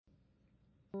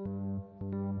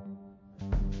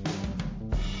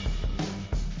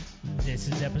This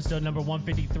is episode number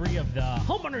 153 of the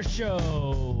Homeowner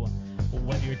Show.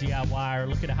 Whether you're DIY or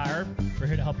looking to hire, we're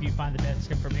here to help you find the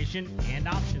best information and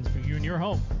options for you and your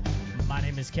home. My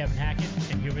name is Kevin Hackett,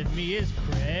 and here with me is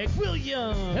Craig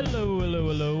Williams.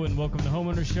 Hello, and welcome to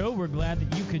Homeowner Show. We're glad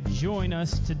that you could join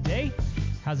us today.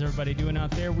 How's everybody doing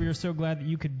out there? We are so glad that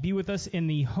you could be with us in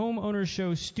the Homeowner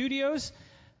Show studios,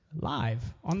 live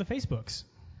on the Facebooks.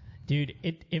 Dude,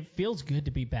 it feels good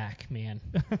to be back, man.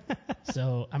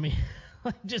 So, I mean,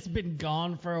 I've just been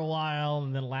gone for a while,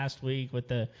 and then last week with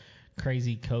the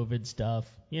crazy COVID stuff,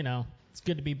 you know, it's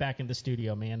good to be back in the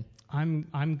studio, man.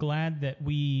 I'm glad that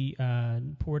we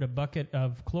poured a bucket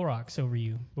of Clorox over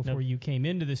you before you came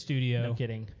into the studio. No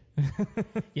kidding.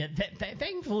 Yeah,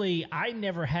 thankfully, I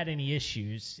never had any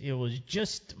issues. It was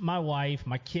just my wife.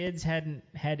 My kids hadn't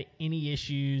had any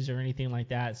issues or anything like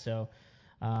that. So,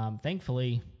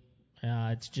 thankfully,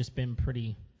 it's just been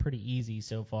pretty easy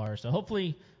so far. So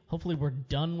hopefully we're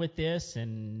done with this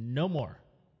and no more.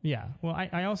 Yeah. Well,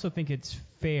 I also think it's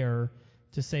fair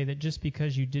to say that just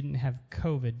because you didn't have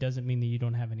COVID doesn't mean that you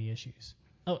don't have any issues.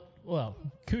 Oh, well,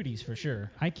 cooties for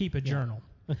sure. I keep a journal.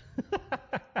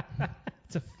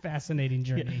 It's a fascinating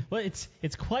journey. Yeah. Well,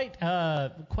 it's quite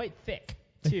thick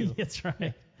too. That's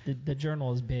right. The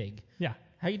journal is big. Yeah.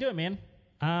 How you doing, man?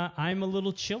 I'm a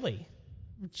little chilly.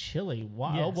 Chilly.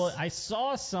 Wow. Yes. Well, I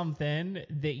saw something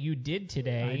that you did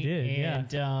today. I did.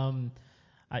 And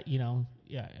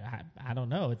I don't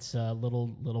know. It's a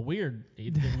little weird.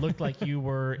 It looked like you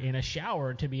were in a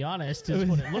shower, to be honest, is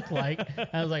what it looked like.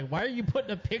 I was like, why are you putting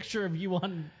a picture of you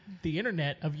on the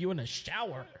internet of you in a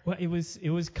shower? Well, it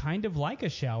was kind of like a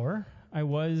shower. I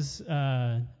was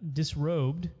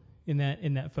disrobed in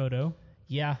that photo.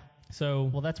 Yeah.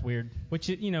 So well, that's weird. Which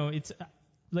it's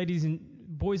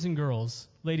boys and girls,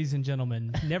 ladies and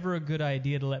gentlemen, never a good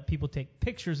idea to let people take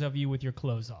pictures of you with your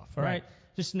clothes off. All right?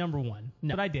 Just number one.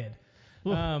 No. But I did.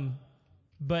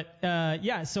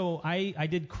 So I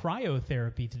did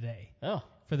cryotherapy today. Oh.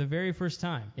 For the very first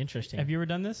time. Interesting. Have you ever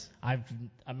done this? I've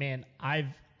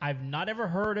not ever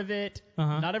heard of it.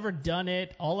 Not ever done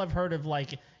it. All I've heard of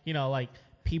like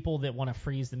people that want to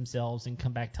freeze themselves and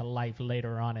come back to life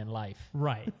later on in life.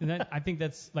 Right. And I think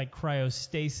that's like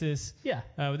cryostasis. Yeah.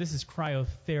 This is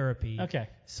cryotherapy. Okay.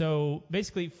 So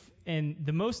basically, and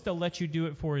the most they'll let you do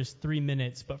it for is 3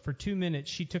 minutes, but for 2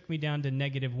 minutes, she took me down to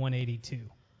negative 182.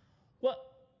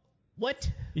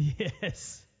 What?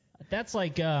 Yes. That's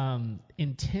like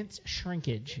intense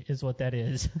shrinkage is what that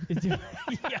is.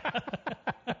 Yeah.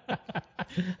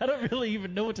 I don't really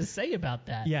even know what to say about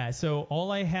that. Yeah, so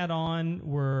all I had on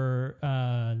were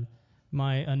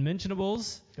my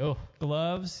unmentionables,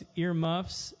 gloves,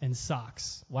 earmuffs, and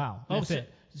socks. Wow. That's it.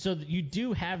 So you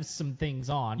do have some things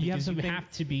on. You have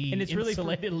to be and it's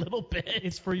insulated a little bit.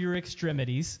 It's for your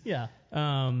extremities. Yeah.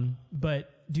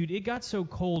 But, dude, it got so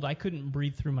cold I couldn't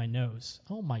breathe through my nose.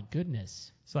 Oh, my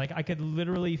goodness. So, I could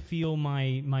literally feel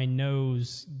my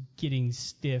nose getting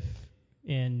stiff,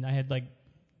 and I had,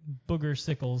 booger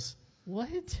sickles.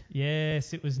 What?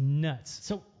 Yes, it was nuts.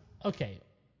 So, okay,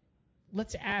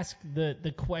 let's ask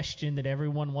the question that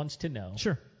everyone wants to know.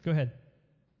 Sure, go ahead.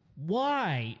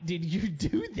 Why did you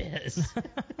do this?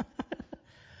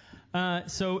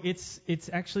 So it's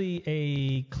actually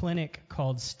a clinic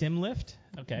called StemLift.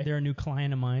 Okay. They're a new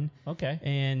client of mine. Okay.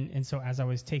 And so as I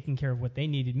was taking care of what they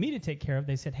needed me to take care of,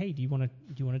 they said, "Hey, do you want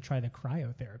to try the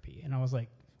cryotherapy?" And I was like,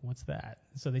 "What's that?"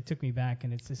 So they took me back,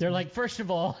 and it's this. They're like, first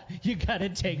of all, you got to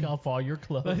take off all your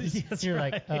clothes. Yes, You're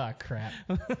right. like, oh crap.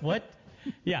 What?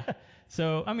 Yeah.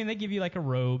 So I mean, they give you like a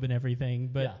robe and everything,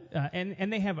 but yeah.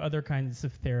 And they have other kinds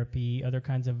of therapy, other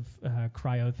kinds of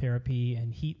cryotherapy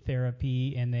and heat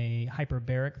therapy, and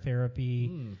hyperbaric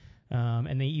therapy,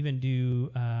 and they even do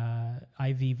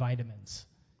IV vitamins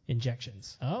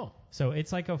injections. Oh. So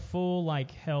it's like a full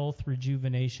health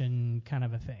rejuvenation kind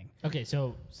of a thing. Okay,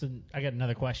 so I got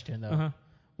another question though. Uh-huh.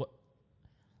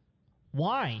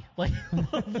 Why? What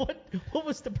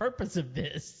was the purpose of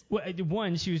this? Well,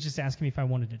 one, she was just asking me if I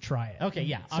wanted to try it. Okay,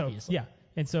 yeah, obviously. Yeah,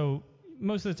 and so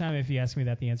most of the time, if you ask me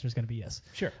that, the answer is going to be yes.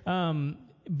 Sure.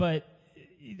 But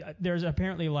there's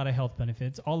apparently a lot of health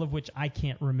benefits, all of which I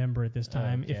can't remember at this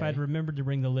time. Okay. If I'd remembered to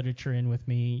bring the literature in with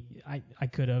me, I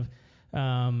could have.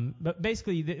 But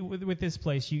basically, with this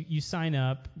place, you sign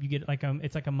up, you get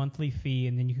it's like a monthly fee,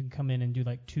 and then you can come in and do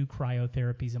 2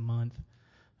 cryotherapies a month.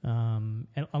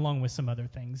 And along with some other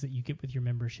things that you get with your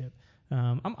membership.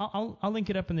 I'll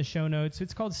link it up in the show notes.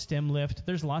 It's called StemLift.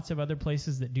 There's lots of other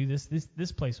places that do this.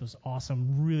 This place was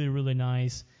awesome, really, really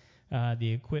nice.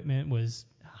 The equipment was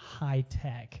high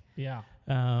tech. Yeah.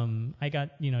 I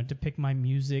got, to pick my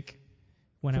music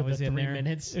when I was in 3 there.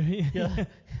 minutes. Yeah.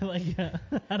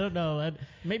 I don't know.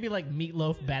 Maybe like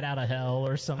Meatloaf, Bat Out of Hell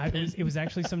or something. It was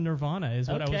actually some Nirvana is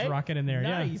what I was rocking in there.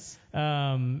 Nice.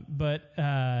 Yeah. But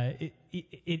it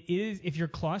is, if you're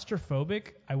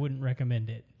claustrophobic, I wouldn't recommend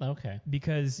it. Okay.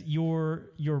 Because your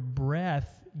breath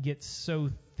gets so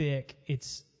thick,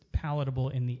 it's palatable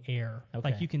in the air.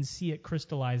 Okay. Like you can see it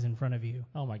crystallize in front of you.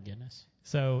 Oh my goodness.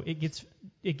 So it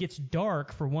gets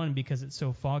dark for one because it's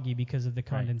so foggy because of the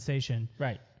condensation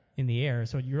in the air.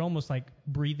 So you're almost like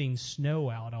breathing snow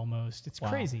out almost. It's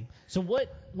crazy. So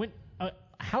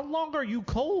how long are you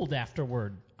cold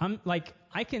afterward?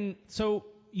 So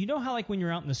you know how like when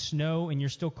you're out in the snow and you're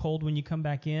still cold when you come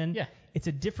back in? Yeah. It's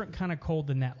a different kind of cold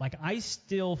than that. Like I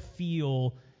still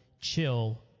feel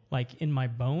chill like in my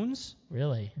bones.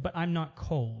 Really? But I'm not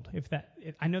cold.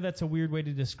 I know that's a weird way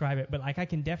to describe it, but like I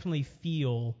can definitely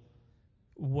feel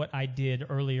what I did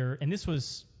earlier, and this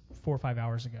was 4 or 5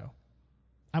 hours ago.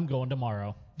 I'm going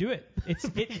tomorrow. Do it. Here's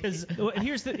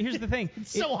the thing.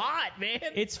 It's so hot, man.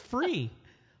 It's free.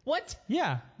 What?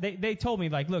 Yeah. They told me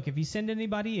like, look, if you send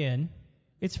anybody in,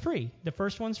 it's free. The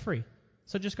first one's free.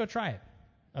 So just go try it.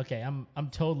 Okay, I'm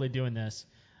totally doing this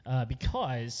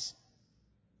because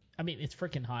I mean, it's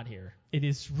freaking hot here. It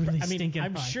is really stinking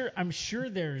hot. I'm sure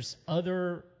there's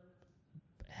other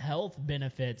health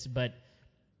benefits, but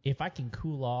if I can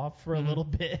cool off for a little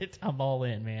bit, I'm all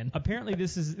in, man. Apparently,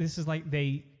 this is like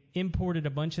they imported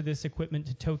a bunch of this equipment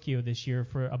to Tokyo this year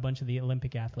for a bunch of the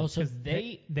Olympic athletes. Oh, so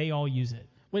they all use it.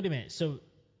 Wait a minute. So,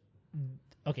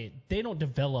 okay, they don't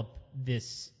develop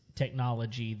this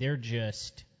technology. They're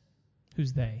just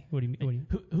who's they? What do you mean?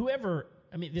 Whoever.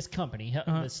 I mean, this company,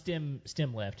 the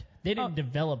Stem Lift, they didn't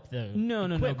develop the No.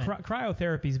 equipment.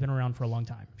 Cryotherapy's been around for a long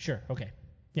time. Sure. Okay.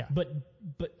 Yeah. But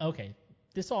okay,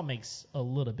 this all makes a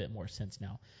little bit more sense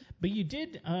now. But you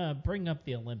did bring up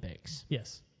the Olympics.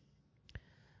 Yes.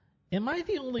 Am I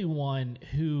the only one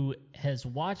who has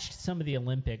watched some of the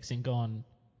Olympics and gone,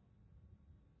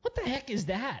 what the heck is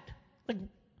that? Like,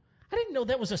 I didn't know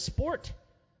that was a sport.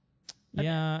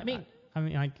 Yeah.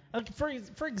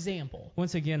 For example.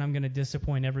 Once again, I'm going to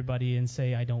disappoint everybody and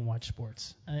say I don't watch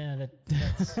sports.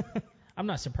 That's I'm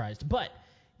not surprised. But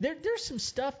there's some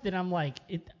stuff that I'm like,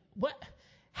 what?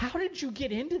 How did you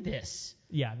get into this?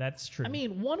 Yeah, that's true. I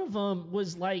mean, one of them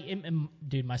was like,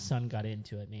 dude, my son got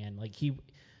into it, man. Like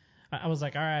I was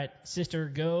like, all right, sister,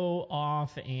 go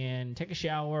off and take a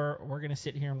shower. We're going to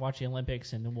sit here and watch the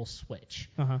Olympics, and then we'll switch.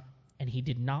 Uh-huh. And he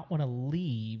did not want to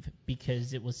leave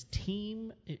because it was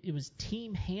team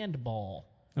handball.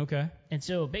 Okay. And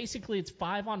so basically it's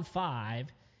 5-on-5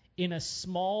 in a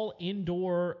small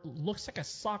indoor, looks like a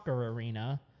soccer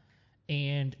arena,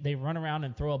 and they run around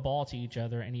and throw a ball to each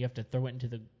other, and you have to throw it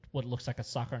into what looks like a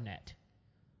soccer net.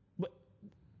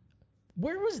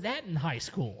 Where was that in high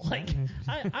school? Like,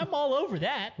 I'm all over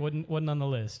that. Wasn't on the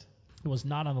list. It was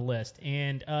not on the list.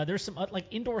 And there's some like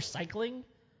indoor cycling.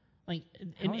 Like,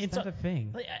 how is that a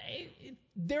thing? Like,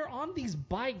 they're on these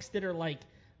bikes that are like,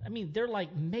 I mean, they're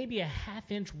like maybe a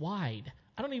half-inch wide.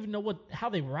 I don't even know how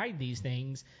they ride these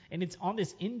things, and it's on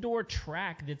this indoor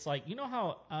track that's like, you know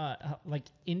how like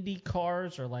Indy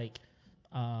cars are like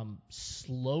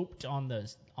sloped on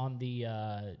the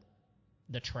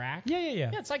track. Yeah.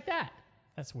 Yeah, it's like that.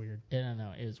 That's weird. I don't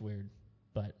know. It is weird,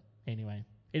 but anyway,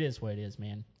 it is what it is,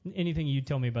 man. Anything you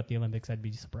tell me about the Olympics, I'd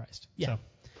be surprised. Yeah. So,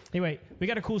 anyway, we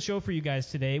got a cool show for you guys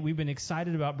today. We've been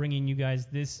excited about bringing you guys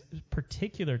this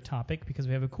particular topic because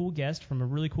we have a cool guest from a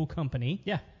really cool company.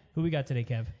 Yeah. Who we got today,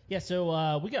 Kev? Yeah,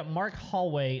 so we got Marc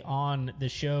Holway on the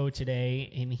show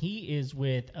today, and he is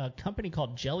with a company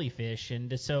called Jellyfish.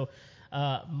 And so,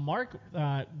 Marc,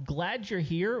 glad you're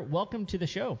here. Welcome to the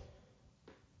show.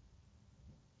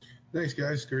 Thanks,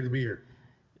 guys. Great to be here.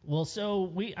 Well, so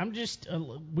we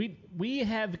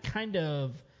have kind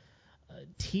of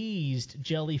teased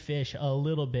Jellyfish a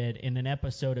little bit in an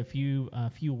episode a few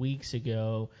weeks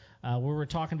ago, where we're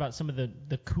talking about some of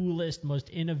the coolest, most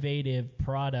innovative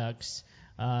products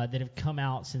that have come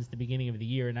out since the beginning of the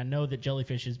year. And I know that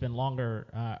Jellyfish has been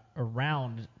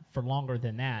around for longer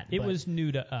than that. It was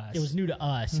new to us. It was new to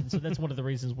us, and so that's one of the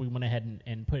reasons we went ahead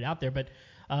and put it out there. But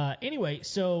anyway,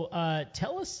 so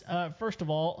tell us, first of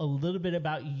all, a little bit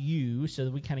about you so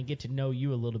that we kind of get to know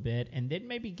you a little bit, and then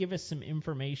maybe give us some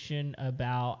information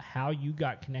about how you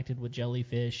got connected with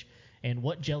Jellyfish and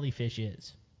what Jellyfish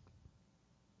is.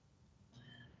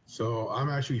 So I'm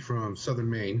actually from Southern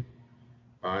Maine.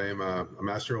 I am a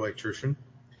master electrician.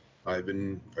 I've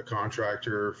been a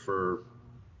contractor for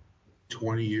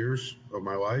 20 years of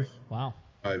my life. Wow.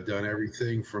 I've done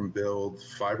everything from build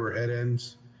fiber head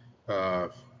ends,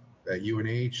 at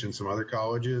UNH and some other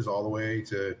colleges, all the way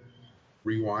to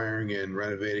rewiring and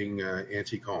renovating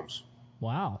antique homes.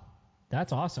 Wow,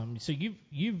 that's awesome. So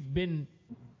you've been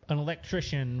an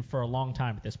electrician for a long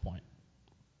time at this point.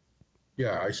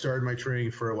 Yeah, I started my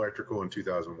training for electrical in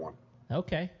 2001.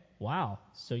 Okay. Wow.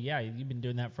 So yeah, you've been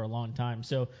doing that for a long time.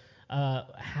 So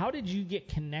how did you get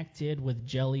connected with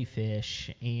Jellyfish?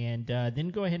 And then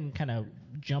go ahead and kind of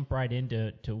jump right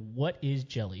into what is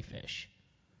Jellyfish?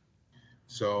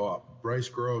 So Bryce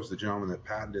Groves, the gentleman that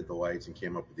patented the lights and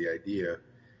came up with the idea,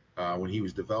 when he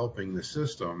was developing the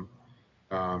system,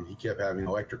 he kept having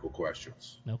electrical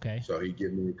questions. Okay. So he'd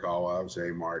give me a call up and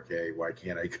say, Mark, hey, why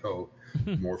can't I go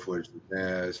more footage than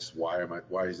this?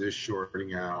 Why is this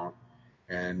shorting out?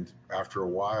 And after a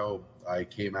while, I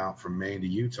came out from Maine to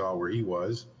Utah where he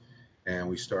was, and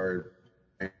we started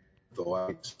the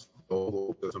lights. The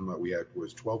old system that we had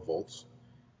was 12 volts,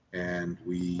 and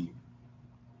we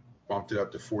bumped it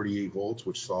up to 48 volts,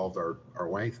 which solved our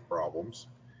length problems.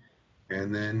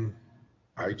 And then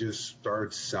I just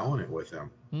started selling it with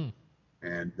him.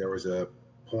 And there was a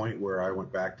point where I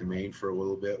went back to Maine for a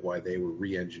little bit while they were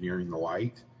re-engineering the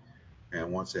light.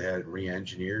 And once they had it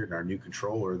re-engineered, our new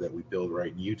controller that we build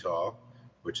right in Utah,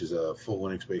 which is a full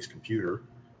Linux-based computer,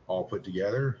 all put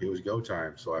together, it was go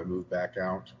time. So I moved back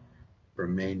out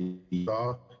from Maine to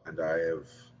Utah, and I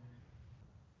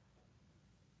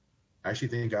actually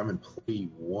think I'm employee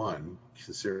one,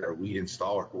 considering our lead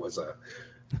installer was a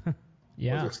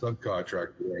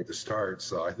subcontractor at the start.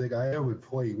 So I think I am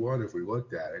employee one if we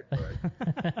looked at it. But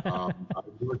I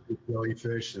worked with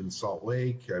Jellyfish in Salt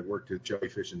Lake. I worked at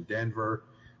Jellyfish in Denver.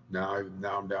 Now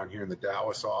I'm down here in the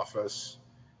Dallas office.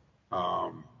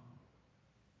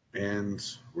 And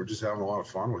we're just having a lot of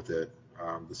fun with it.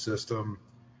 The system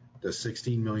does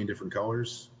 16 million different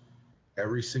colors.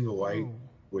 Every single light,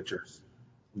 which are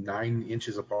 9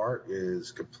 inches apart,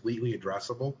 is completely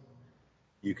addressable.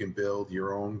 You can build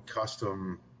your own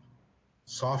custom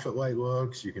soffit light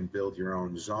looks. You can build your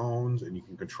own zones, and you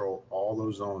can control all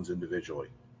those zones individually.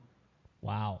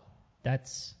 Wow,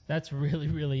 that's really,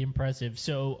 really impressive.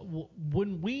 So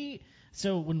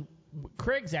when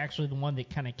Craig's actually the one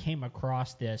that kind of came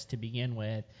across this to begin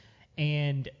with,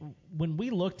 and when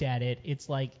we looked at it, it's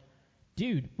like,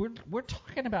 dude, we're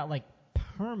talking about like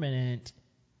permanent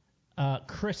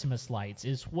Christmas lights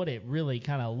is what it really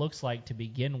kind of looks like to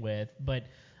begin with. But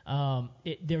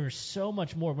there's so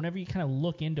much more. Whenever you kind of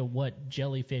look into what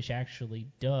Jellyfish actually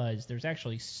does, there's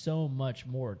actually so much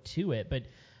more to it. But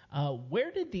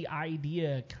where did the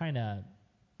idea kind of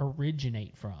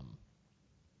originate from?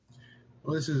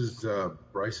 Well, this is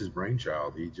Bryce's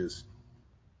brainchild.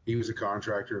 He was a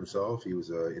contractor himself. He was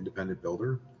an independent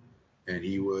builder, and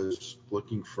he was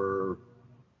looking for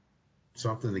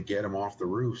something to get him off the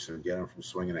roofs and get him from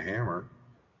swinging a hammer.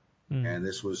 And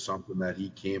this was something that he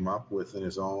came up with in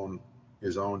his own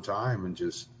time. And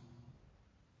just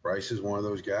Bryce is one of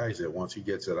those guys that once he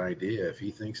gets an idea, if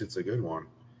he thinks it's a good one,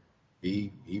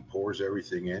 he pours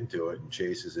everything into it and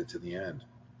chases it to the end.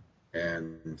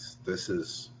 And this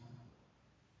is,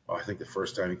 I think the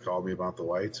first time he called me about the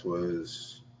lights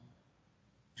was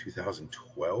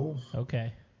 2012.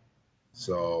 Okay.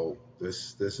 So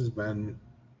this has been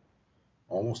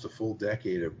almost a full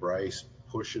decade of Bryce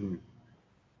pushing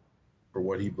for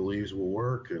what he believes will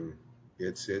work, and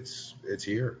it's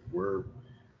here. We're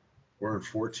in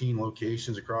 14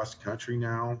 locations across the country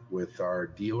now with our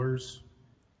dealers,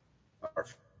 our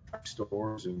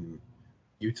stores in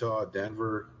Utah,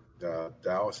 Denver,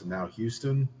 Dallas, and now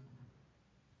Houston,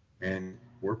 and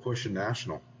we're pushing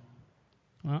national.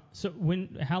 So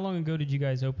how long ago did you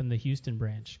guys open the Houston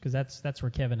branch? Because that's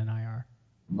where Kevin and I are.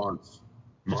 Months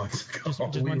ago.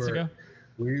 Just months ago?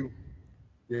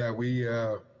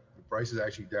 Bryce is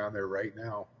actually down there right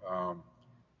now.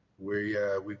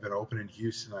 We've been open in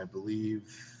Houston, I believe,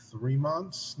 3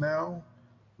 months now.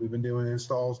 We've been doing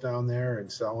installs down there and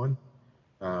selling.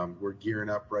 We're gearing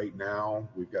up right now.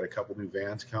 We've got a couple new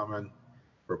vans coming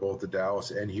for both the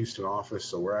Dallas and Houston office,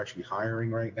 so we're actually hiring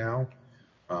right now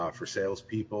for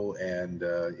salespeople and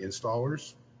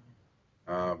installers.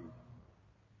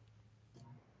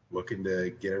 Looking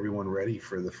to get everyone ready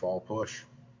for the fall push.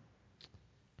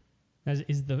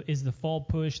 Is the fall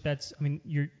push?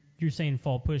 You're saying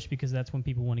fall push because that's when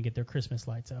people want to get their Christmas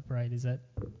lights up, right? Is that?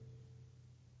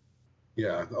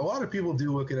 Yeah, a lot of people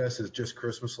do look at us as just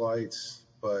Christmas lights,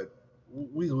 but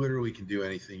we literally can do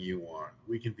anything you want.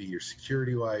 We can be your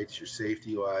security lights, your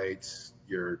safety lights,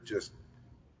 your just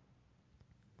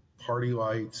party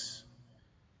lights,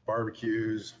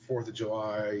 barbecues, 4th of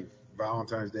July,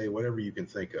 Valentine's Day, whatever you can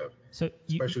think of.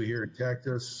 Especially here in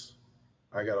Texas,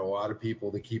 I got a lot of people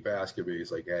that keep asking me,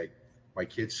 it's like, hey, my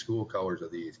kids' school colors are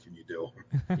these. Can you do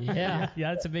them? Yeah.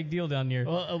 Yeah, that's a big deal down here.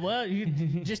 Well, you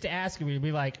just to ask me,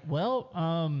 be like, well,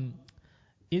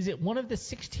 is it one of the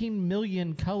 16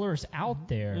 million colors out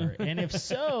there? And if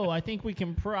so, I think we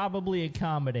can probably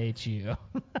accommodate you.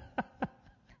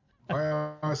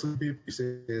 I honestly, people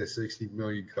say the 60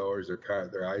 million colors,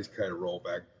 their eyes kind of roll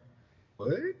back.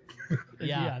 What?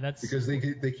 Yeah, that's Because they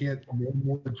can't name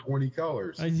more than 20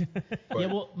 colors. Yeah,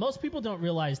 well, most people don't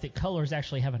realize that colors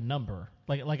actually have a number,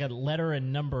 like a letter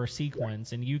and number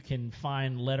sequence, and you can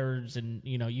find letters, and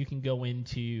you can go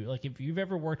into, like, if you've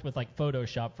ever worked with like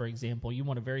Photoshop, for example, you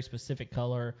want a very specific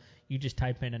color, you just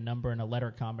type in a number and a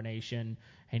letter combination,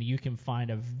 and you can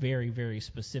find a very, very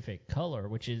specific color,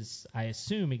 which is, I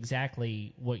assume,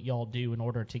 exactly what y'all do in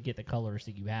order to get the colors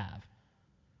that you have.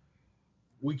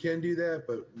 We can do that,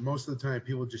 but most of the time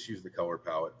people just use the color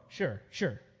palette. Sure.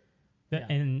 Yeah.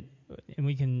 And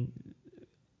we can.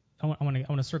 I want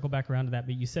to circle back around to that,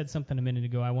 but you said something a minute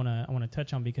ago. I want to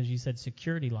touch on, because you said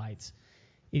security lights.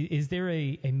 Is there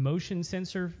a motion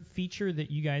sensor feature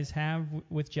that you guys have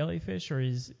with Jellyfish, or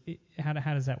how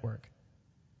does that work?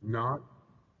 Not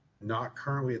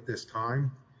currently at this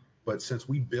time, but since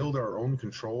we build our own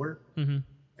controller, mm-hmm.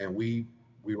 and we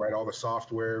write all the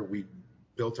software, we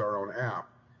built our own app.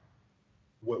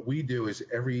 What we do is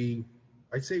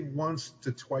I'd say once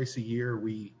to twice a year,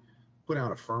 we put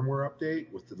out a firmware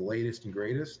update with the latest and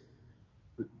greatest,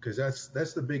 because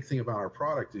that's the big thing about our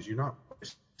product is you're not a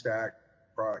stack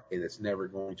product that's never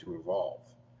going to evolve.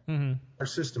 Mm-hmm. Our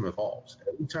system evolves.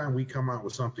 Every time we come out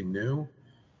with something new,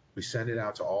 we send it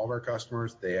out to all of our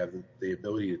customers. They have the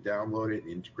ability to download it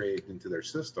and integrate it into their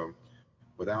system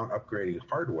without upgrading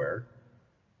hardware.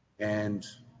 And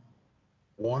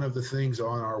one of the things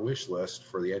on our wish list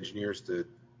for the engineers to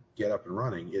get up and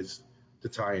running is to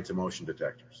tie into motion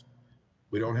detectors.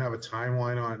 We don't have a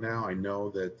timeline on it now. I know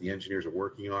that the engineers are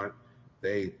working on it.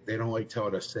 They don't like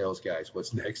telling us sales guys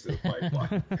what's next to the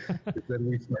pipeline. But then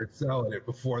we start selling it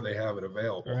before they have it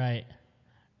available.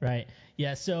 Right.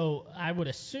 Yeah, so I would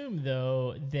assume,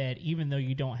 though, that even though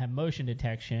you don't have motion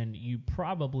detection, you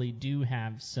probably do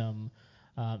have some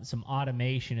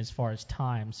automation as far as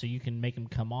time, so you can make them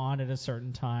come on at a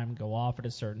certain time, go off at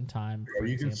a certain time. Or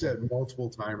you can set multiple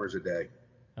timers a day.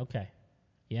 Okay.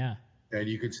 Yeah. And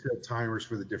you can set timers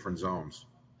for the different zones.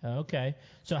 Okay.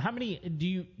 So how many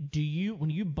do you when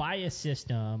you buy a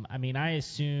system? I mean, I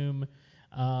assume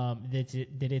that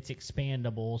it's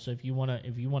expandable. So if you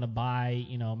wanna buy,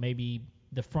 maybe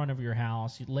the front of your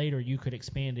house, later you could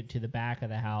expand it to the back of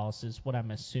the house, is what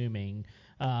I'm assuming.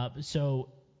 So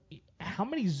how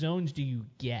many zones do you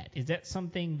get? Is that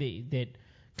something that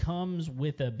comes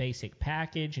with a basic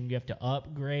package and you have to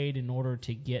upgrade in order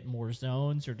to get more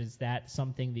zones, or is that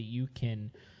something that you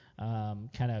can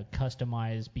kind of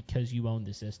customize because you own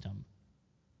the system?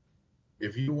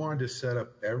 If you wanted to set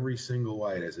up every single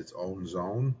light as its own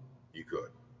zone, you could.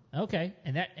 Okay,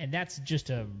 and that's just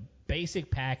a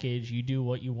basic package. You do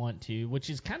what you want to,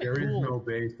 which is kind of cool. There is no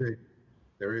basic.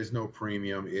 There is no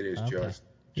premium. It is just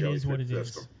Jellyfish what it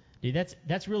system. is. Dude,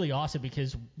 that's really awesome,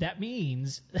 because that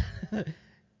means,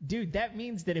 dude, that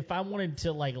means that if I wanted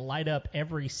to light up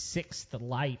every sixth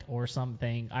light or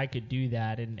something, I could do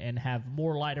that and have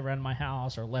more light around my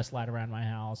house or less light around my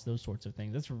house, those sorts of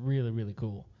things. That's really, really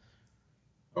cool.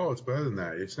 Oh, it's better than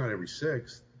that. It's not every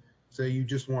sixth. Say you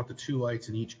just want the two lights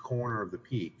in each corner of the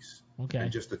peaks, Okay.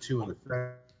 and just the two in the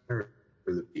center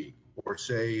of the peak. Or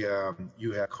say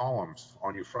you have columns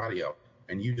on your patio,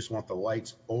 and you just want the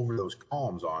lights over those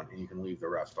columns on, and you can leave the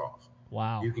rest off.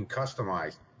 Wow. You can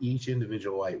customize each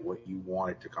individual light what you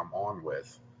want it to come on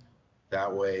with.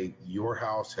 That way, your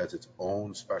house has its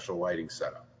own special lighting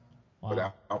setup. Wow.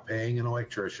 Without paying an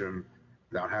electrician,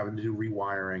 without having to do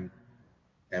rewiring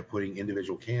and putting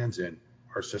individual cans in,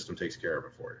 our system takes care of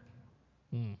it for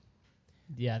you.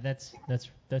 Yeah, that's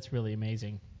really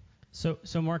amazing. So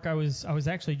Marc, I was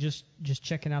actually just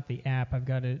checking out the app. I've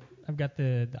got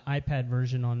the iPad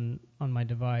version on my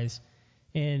device,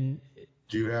 and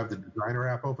do you have the designer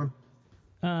app open?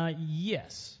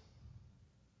 Yes.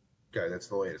 Okay, that's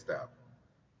the latest app.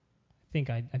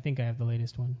 I think I have the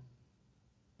latest one.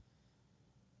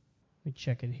 Let me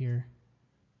check it here.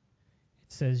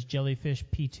 It says Jellyfish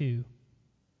P2.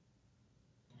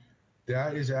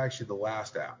 That is actually the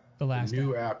last app. The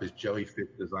new app is Jellyfish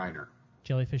Designer.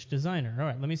 Jellyfish Designer. All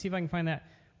right, let me see if I can find that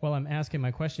while I'm asking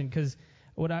my question, because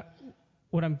what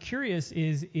I'm curious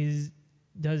is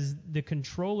does the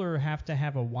controller have to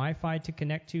have a Wi-Fi to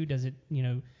connect to? Does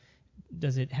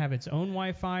it have its own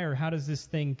Wi-Fi, or how does this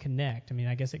thing connect? I mean,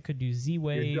 I guess it could do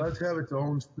Z-Wave. It does have its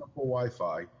own simple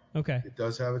Wi-Fi. Okay. It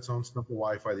does have its own simple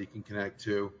Wi-Fi that you can connect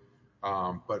to,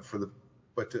 but for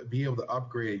but to be able to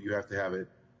upgrade it, you have to have it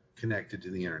connected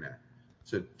to the internet.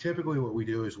 So typically what we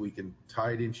do is we can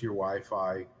tie it into your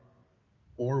Wi-Fi,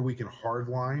 or we can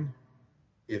hardline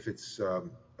if it's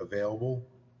available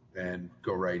and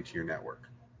go right into your network.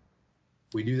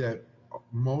 We do that.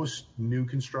 Most new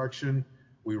construction,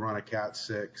 we run a Cat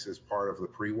 6 as part of the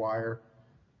pre-wire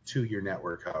to your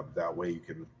network hub. That way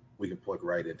we can plug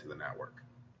right into the network.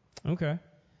 Okay.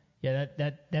 Yeah,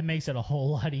 that makes it a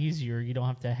whole lot easier. You don't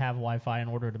have to have Wi-Fi in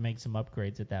order to make some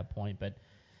upgrades at that point. But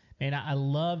man, I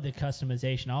love the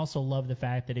customization. I also love the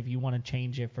fact that if you want to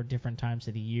change it for different times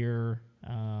of the year,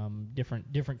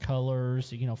 different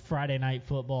colors. You know, Friday night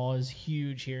football is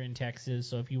huge here in Texas.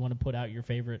 So if you want to put out your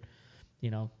favorite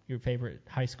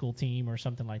high school team or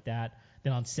something like that,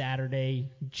 then on Saturday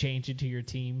change it to your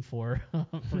team for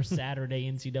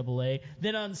Saturday NCAA.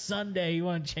 Then on Sunday you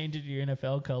want to change it to your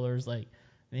NFL colors. Like,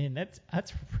 man,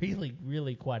 that's really,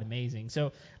 really quite amazing.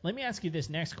 So let me ask you this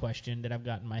next question that I've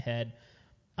got in my head.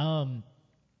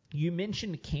 You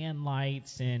mentioned can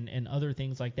lights and other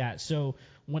things like that. So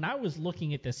when I was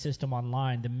looking at the system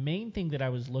online, the main thing that I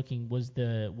was looking was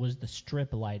the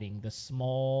strip lighting, the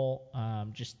small,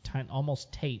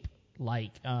 almost tape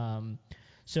like.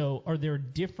 So are there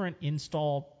different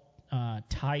install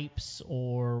types,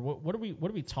 or what are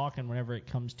we talking whenever it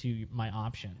comes to my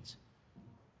options?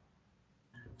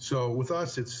 So with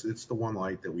us, it's the one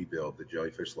light that we build, the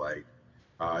Jellyfish light.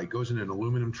 It goes in an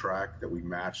aluminum track that we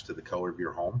match to the color of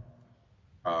your home.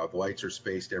 The lights are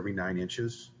spaced every 9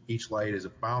 inches. Each light is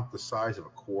about the size of a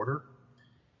quarter,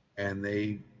 and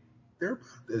they're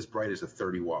as bright as a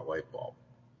 30-watt light bulb.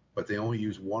 But they only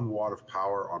use 1 watt of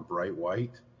power on bright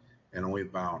white and only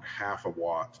about half a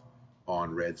watt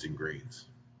on reds and greens.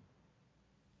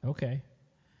 Okay.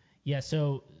 Yeah,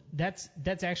 so that's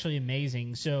actually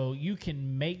amazing. So you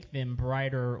can make them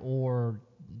brighter or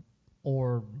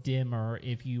dimmer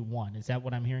if you want. Is that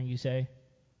what I'm hearing you say?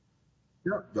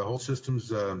 Yeah, the whole system's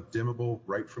dimmable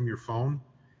right from your phone.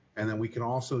 And then we can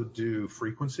also do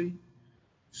frequency.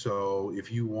 So if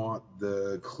you want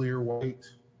the clear white,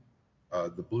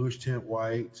 the bluish tint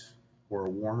white, or a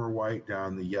warmer white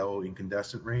down the yellow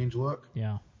incandescent range look,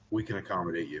 yeah, we can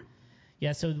accommodate you.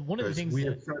 Yeah, so one of the things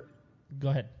go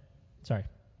ahead. Sorry.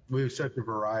 We have such a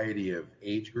variety of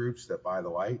age groups that buy the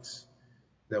lights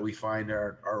that we find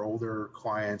our older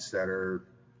clients that are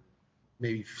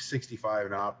maybe 65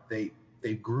 and up,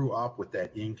 they grew up with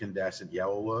that incandescent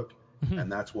yellow look,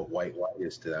 and that's what white light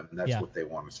is to them, and that's what they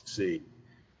want us to see.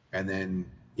 And then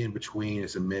in between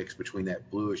is a mix between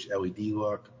that bluish LED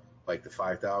look, like the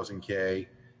 5000K,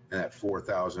 and that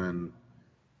 4000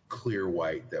 clear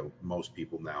white that most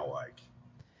people now like.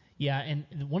 Yeah, and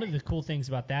one of the cool things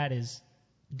about that is,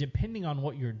 depending on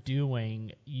what you're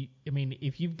doing,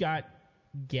 if you've got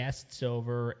guests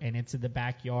over and it's in the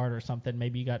backyard or something,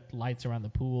 maybe you got lights around the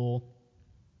pool.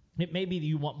 It may be that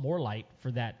you want more light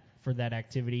for that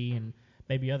activity, and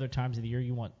maybe other times of the year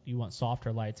you want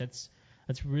softer lights.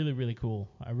 That's really, really cool.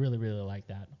 I really, really like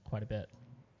that quite a bit.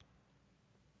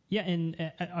 Yeah,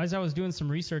 and as I was doing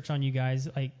some research on you guys,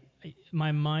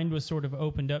 my mind was sort of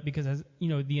opened up because, as you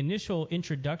know, the initial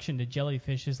introduction to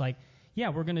Jellyfish is like, yeah,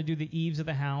 we're going to do the eaves of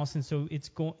the house, and so it's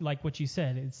going, like what you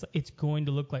said, it's going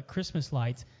to look like Christmas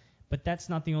lights, but that's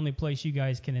not the only place you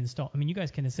guys can install. I mean, you guys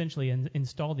can essentially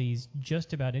install these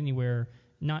just about anywhere,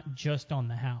 not just on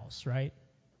the house, right?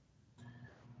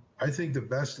 I think the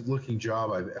best looking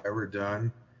job I've ever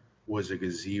done was a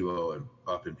gazebo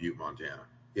up in Butte, Montana.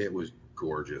 It was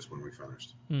gorgeous when we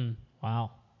finished.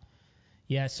 Wow.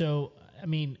 Yeah, so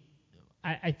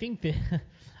I think that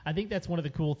I think that's one of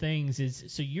the cool things is,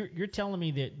 so you're telling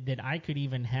me that I could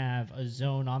even have a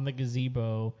zone on the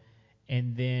gazebo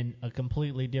and then a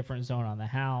completely different zone on the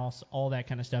house, all that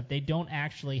kind of stuff. They don't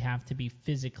actually have to be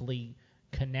physically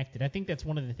connected. I think that's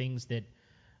one of the things that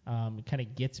kind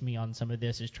of gets me on some of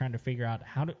this, is trying to figure out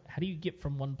how do you get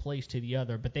from one place to the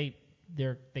other, but they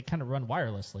kind of run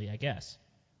wirelessly, I guess.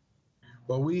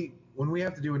 Well, when we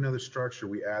have to do another structure,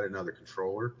 we add another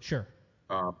controller. Sure.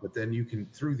 But then you can,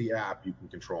 through the app, you can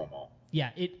control them all.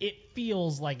 Yeah, it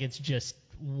feels like it's just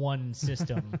one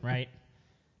system, right?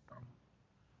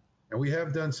 And we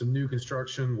have done some new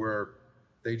construction where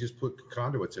they just put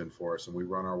conduits in for us, and we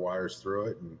run our wires through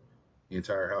it, and the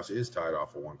entire house is tied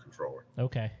off of one controller.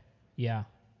 Okay. Yeah,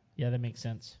 that makes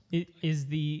sense. Is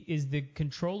the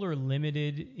controller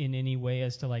limited in any way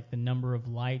as to like the number of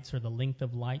lights or the length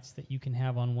of lights that you can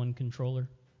have on one controller?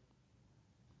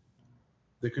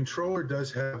 The controller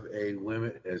does have a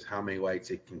limit as how many lights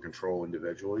it can control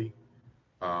individually.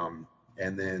 And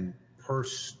then per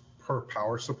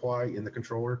power supply in the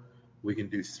controller, we can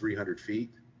do 300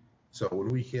 feet. So when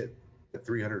we hit the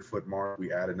 300-foot mark,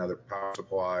 we add another power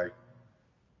supply.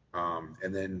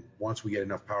 And then once we get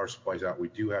enough power supplies out, we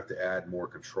do have to add more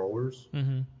controllers.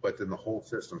 Mm-hmm. But then the whole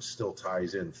system still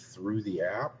ties in through the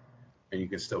app, and you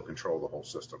can still control the whole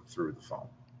system through the phone.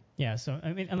 Yeah. So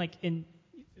I mean, and like in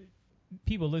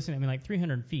people listening, I mean, like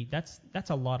 300 feet. That's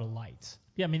a lot of lights.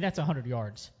 Yeah, I mean, that's 100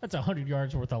 yards. That's 100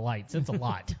 yards worth of lights. That's a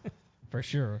lot, for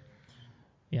sure.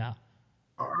 Yeah.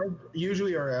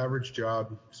 Usually our average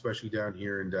job, especially down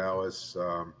here in Dallas,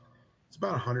 it's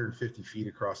about 150 feet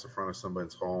across the front of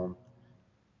somebody's home.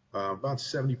 About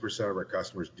 70% of our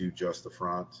customers do just the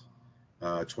front.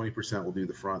 20% will do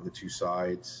the front and the two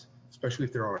sides, especially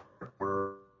if they're on a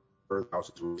corner or the house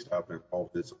is raised up and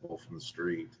all visible from the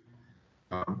street.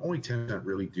 Only 10%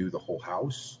 really do the whole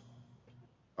house.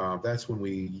 That's when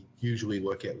we usually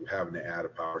look at having to add a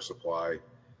power supply.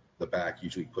 The back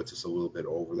usually puts us a little bit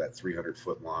over that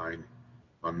 300-foot line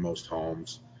on most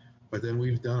homes. But then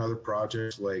we've done other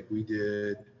projects like we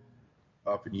did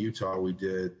up in Utah. We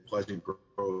did Pleasant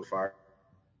Grove Fire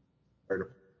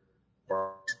Department,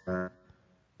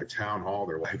 their town hall,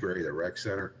 their library, their rec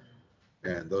center.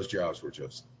 And those jobs were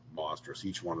just monstrous.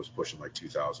 Each one was pushing like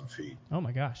 2,000 feet. Oh,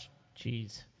 my gosh.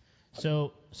 Jeez.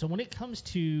 So when it comes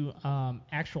to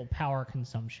actual power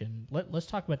consumption, let's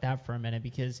talk about that for a minute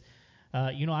because,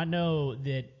 I know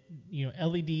that,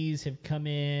 LEDs have come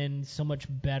in so much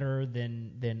better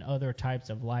than other types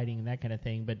of lighting and that kind of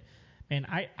thing. But, man,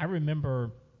 I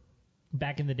remember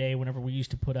back in the day whenever we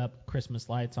used to put up Christmas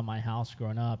lights on my house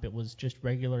growing up, it was just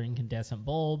regular incandescent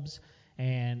bulbs.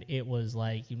 And it was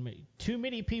like too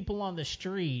many people on the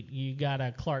street, you got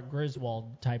a Clark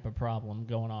Griswold type of problem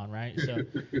going on, right? So,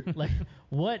 like,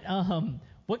 what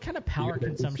kind of power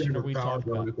consumption are we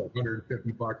talking about?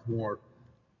 $150 more.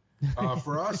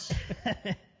 For us,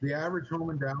 the average home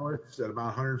in Dallas at about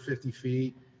 150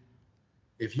 feet,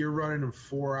 if you're running them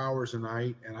 4 hours a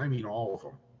night, and I mean all of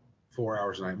them, 4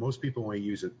 hours a night. Most people only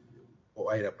use it,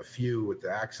 light up a few with the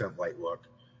accent light look.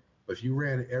 But if you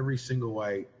ran every single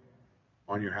light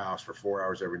on your house for 4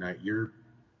 hours every night, you're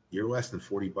less than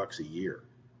 $40 a year.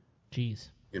 Jeez.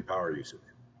 In power usage.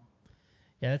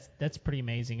 Yeah, that's pretty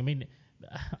amazing. I mean,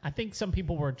 I think some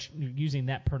people were using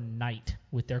that per night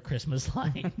with their Christmas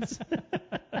lights.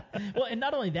 Well, and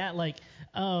not only that, like,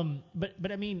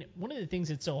 but I mean, one of the things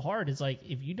that's so hard is like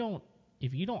if you don't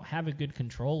have a good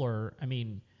controller, I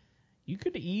mean, you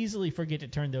could easily forget to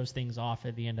turn those things off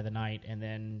at the end of the night, and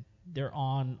then they're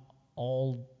on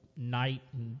all night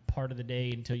and part of the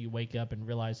day until you wake up and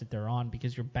realize that they're on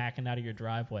because you're backing out of your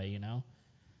driveway,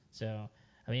 So,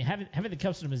 I mean, having the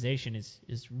customization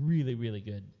is really, really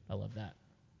good. I love that.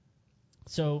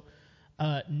 So,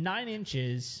 9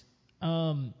 inches,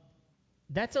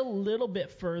 that's a little bit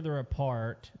further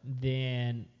apart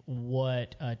than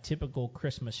what a typical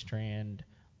Christmas strand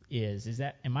is.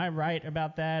 Am I right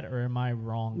about that, or am I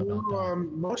wrong about that?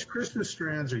 Most Christmas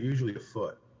strands are usually a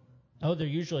foot. Oh, they're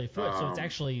usually a foot, so it's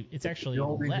actually the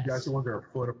old less. incandescent ones are a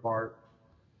foot apart.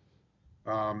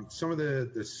 Some of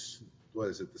the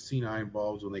C9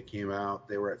 bulbs when they came out,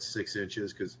 they were at 6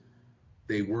 inches because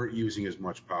they weren't using as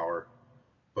much power.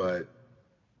 But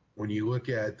when you look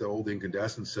at the old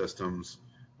incandescent systems,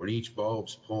 when each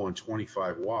bulb's pulling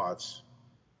 25 watts,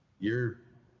 you're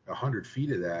 100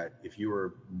 feet of that. If you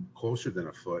were closer than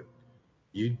a foot,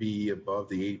 you'd be above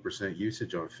the 80%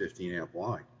 usage on a 15 amp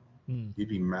line. You'd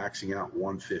be maxing out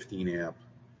one 15 amp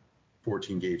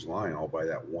 14 gauge line all by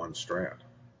that one strand.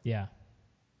 Yeah.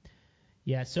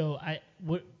 So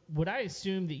would I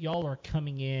assume that y'all are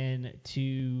coming in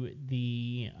to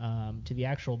the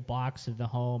actual box of the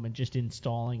home and just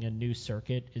installing a new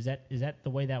circuit? Is that the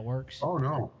way that works? Oh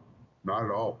no, not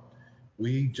at all.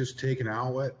 We just take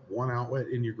one outlet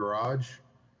in your garage.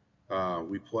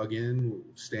 We plug in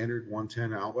standard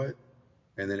 110 outlet,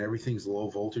 and then everything's low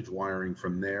voltage wiring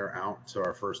from there out to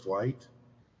our first light.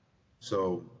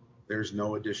 So there's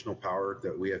no additional power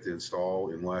that we have to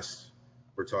install unless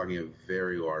we're talking a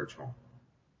very large home.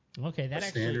 Okay, that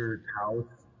standard house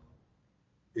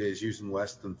is using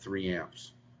less than 3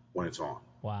 amps when it's on.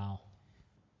 Wow.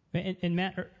 And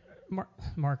Matt,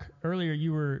 Mark, earlier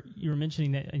you were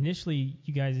mentioning that initially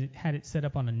you guys had it set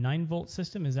up on a 9-volt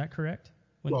system. Is that correct?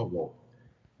 12 volt.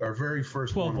 Our very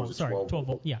first one was a 12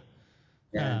 volt. Yeah.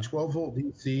 And 12 volt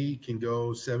DC can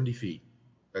go 70 feet.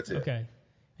 That's it. Okay.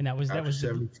 And that was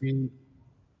 70 feet.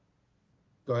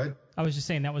 Go ahead. I was just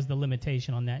saying that was the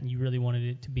limitation on that, and you really wanted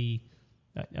it to be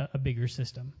a bigger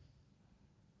system.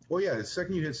 Well, yeah. The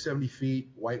second you hit 70 feet,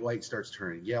 white light starts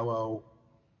turning yellow.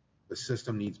 The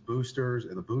system needs boosters,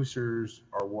 and the boosters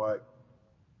are what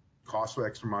cost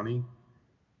extra money,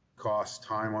 cost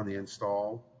time on the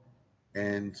install,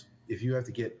 and if you have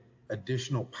to get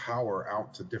additional power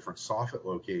out to different soffit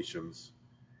locations,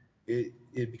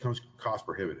 it becomes cost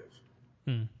prohibitive.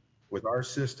 With our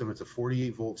system, it's a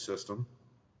 48-volt system.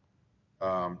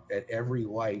 At every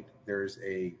light, there's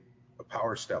a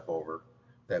power step over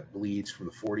that bleeds from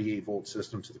the 48-volt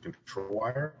system to the control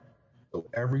wire. So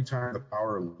every time the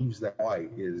power leaves that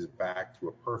light, it is back to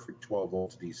a perfect 12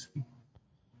 volts DC. And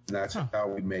that's how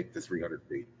we make the 300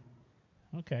 feet.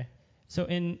 Okay. So,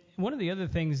 in one of the other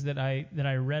things that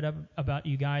I read up about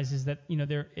you guys is that, you know,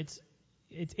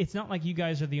 it's not like you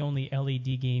guys are the only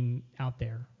LED game out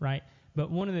there, right? But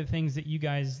one of the things that you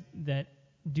guys that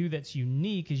do that's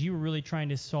unique is you were really trying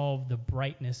to solve the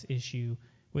brightness issue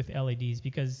with LEDs,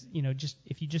 because, you know, just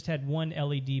if you just had one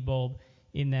LED bulb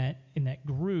in that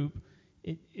group,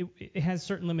 it has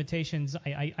certain limitations,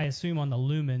 I assume, on the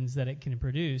lumens that it can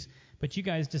produce. But you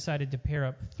guys decided to pair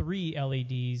up 3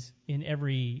 LEDs in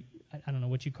every, I don't know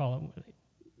what you call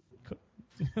it.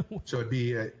 So it'd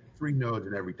be 3 nodes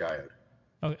in every diode.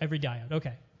 Oh, every diode.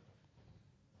 Okay.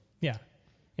 Yeah.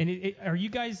 And are you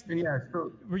guys? And yeah,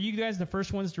 so, were you guys the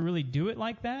first ones to really do it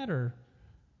like that, or?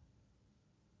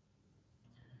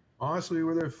 Honestly,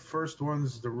 we're the first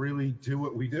ones to really do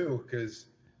what we do, because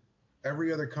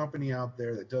every other company out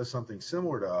there that does something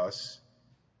similar to us,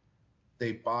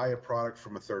 they buy a product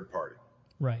from a third party.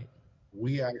 Right.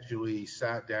 We actually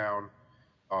sat down,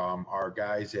 our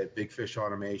guys at Big Fish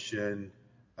Automation,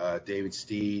 David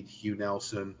Steed, Hugh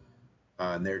Nelson,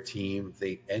 and their team,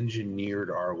 they engineered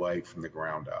our light from the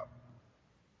ground up.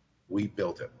 We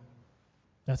built it.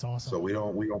 That's awesome. So we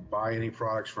don't buy any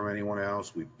products from anyone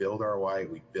else. We build our light,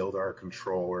 we build our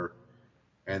controller,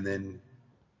 and then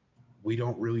we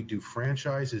don't really do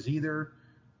franchises either.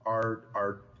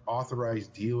 Our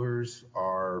authorized dealers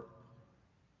are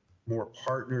more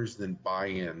partners than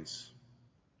buy-ins.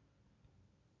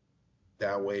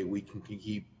 That way we can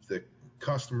keep the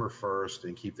customer first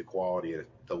and keep the quality at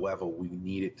the level we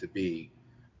need it to be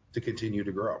to continue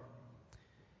to grow.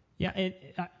 Yeah,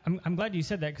 I'm glad you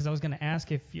said that, because I was going to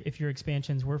ask if your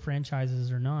expansions were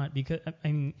franchises or not,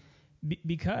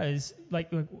 because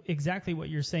like exactly what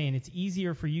you're saying, it's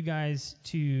easier for you guys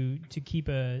to keep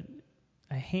a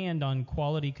hand on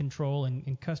quality control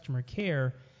and customer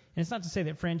care. And it's not to say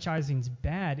that franchising's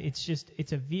bad. It's just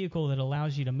it's a vehicle that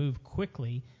allows you to move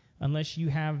quickly, unless you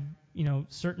have, you know,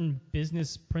 certain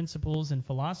business principles and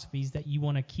philosophies that you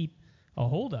want to keep a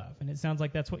hold of. And it sounds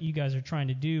like that's what you guys are trying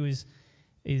to do is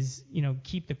you know,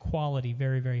 keep the quality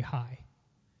very, very high.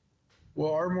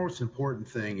 Well, our most important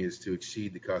thing is to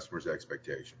exceed the customer's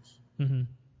expectations. Mm-hmm.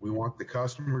 We want the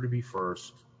customer to be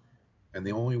first, and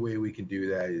the only way we can do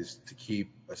that is to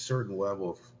keep a certain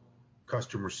level of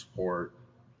customer support,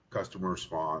 customer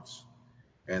response.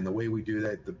 And the way we do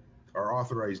that, our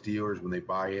authorized dealers, when they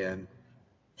buy in,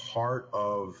 part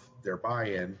of their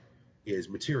buy-in is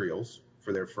materials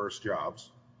for their first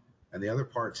jobs, and the other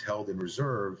part's held in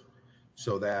reserve,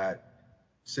 so that,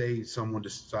 say someone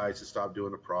decides to stop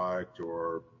doing the product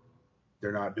or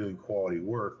they're not doing quality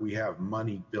work, we have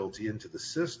money built into the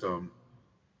system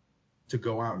to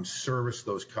go out and service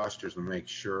those customers and make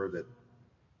sure that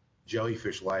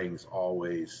Jellyfish Lighting's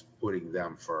always putting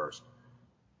them first.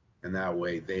 And that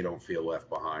way they don't feel left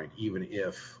behind, even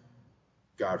if,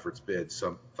 God forbid,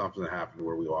 something happened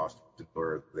where we lost it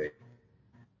or they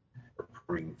are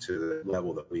bringing to the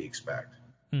level that we expect.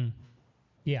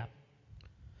 Yeah.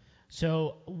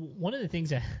 So one of the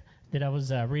things that I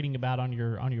was reading about on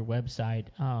your website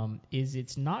is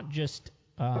it's not just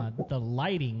the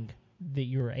lighting that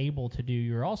you're able to do.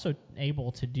 You're also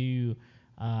able to do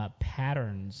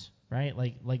patterns, right?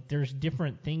 Like there's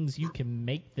different things you can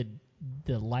make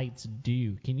the lights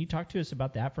do. Can you talk to us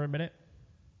about that for a minute?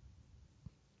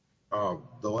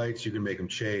 The lights, you can make them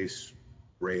chase,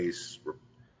 race,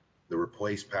 the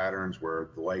replace patterns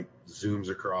where the light zooms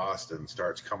across and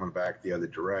starts coming back the other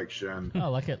direction. Oh,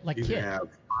 like you Kit. Can have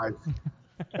 5.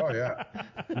 Oh yeah,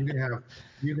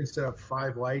 you can set up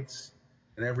 5 lights,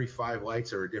 and every 5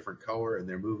 lights are a different color, and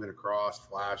they're moving across,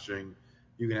 flashing.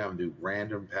 You can have them do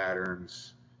random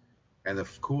patterns, and the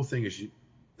cool thing is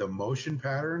the motion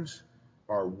patterns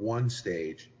are one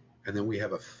stage, and then we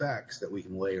have effects that we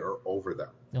can layer over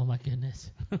them. Oh my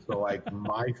goodness. So like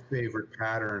my favorite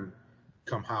pattern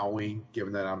come Halloween,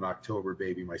 given that I'm an October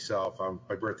baby myself,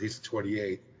 my birthday's the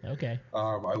 28th. Okay.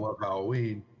 I love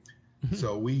Halloween.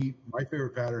 So my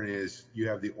favorite pattern is you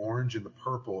have the orange and the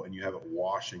purple, and you have it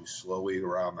washing slowly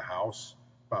around the house,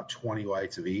 about 20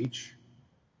 lights of each,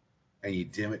 and you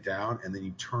dim it down, and then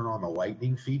you turn on the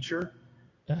lightning feature,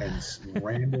 and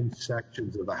random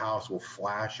sections of the house will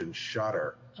flash and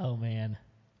shutter. Oh man,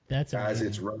 that's amazing. As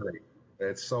it's running.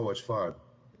 It's so much fun.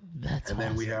 That's and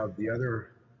awesome. Then we have the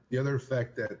other The other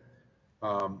effect that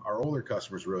our older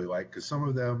customers really like, because some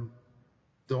of them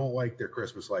don't like their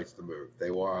Christmas lights to move. They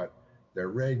want their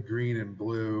red, green, and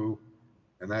blue,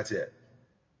 and that's it.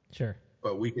 Sure.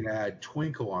 But we can add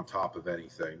twinkle on top of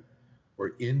anything,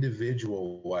 where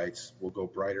individual lights will go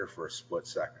brighter for a split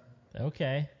second.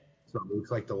 Okay. So it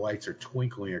looks like the lights are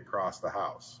twinkling across the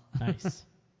house. Nice.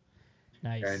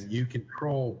 Nice. And you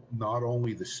control not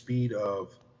only the speed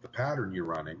of the pattern you're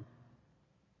running,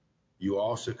 you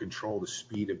also control the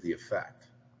speed of the effect.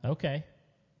 Okay.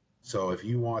 So if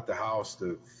you want the house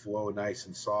to flow nice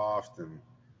and soft, and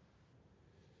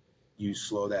you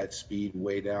slow that speed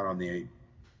way down on the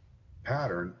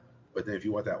pattern, but then if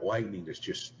you want that lightning to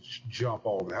just jump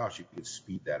all over the house, you can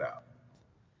speed that up.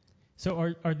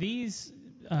 So are these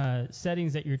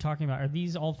settings that you're talking about, are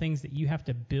these all things that you have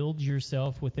to build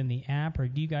yourself within the app, or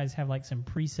do you guys have like some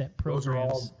preset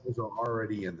programs? Those are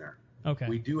already in there. Okay.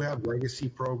 We do have legacy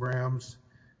programs.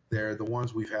 They're the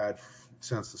ones we've had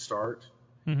since the start.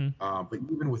 Mm-hmm. But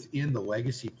even within the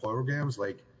legacy programs,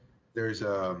 like there's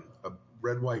a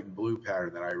red, white, and blue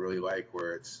pattern that I really like,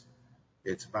 where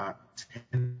it's about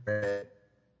 10 red,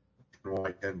 10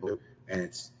 white, 10 blue,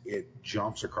 and it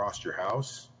jumps across your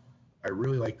house. I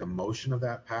really like the motion of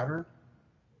that pattern.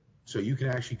 So you can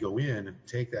actually go in and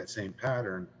take that same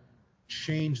pattern,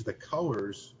 change the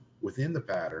colors within the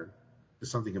pattern to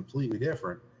something completely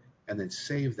different, and then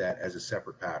save that as a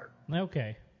separate pattern.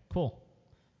 Okay. Cool.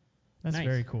 That's Nice.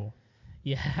 very cool.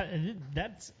 Yeah,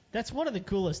 that's one of the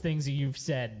coolest things that you've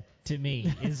said to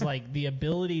me is like the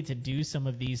ability to do some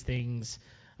of these things,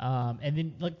 and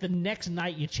then like the next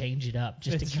night you change it up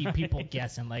just to keep people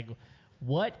guessing. Like,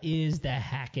 what is the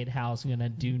Hackett house gonna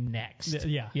do next?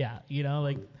 Yeah. Yeah. You know,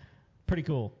 like pretty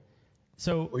cool.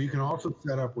 So Well, you can also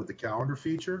set up with the calendar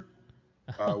feature.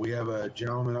 We have a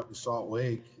gentleman up in Salt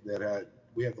Lake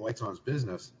we have the lights on his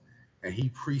business, and he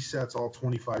presets all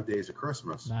 25 days of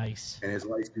Christmas. Nice. And his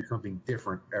lights do something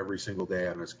different every single day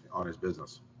on his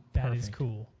business. that is Perfect.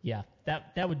 cool. Yeah,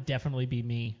 that would definitely be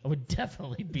me. I would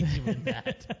definitely be doing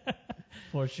that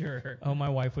for sure. Oh, my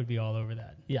wife would be all over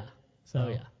that. Yeah. So,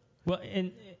 yeah. Well,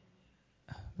 and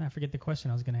I forget the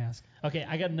question I was going to ask. Okay,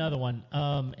 I got another one.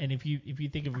 And if you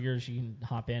think of yours, you can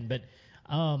hop in. But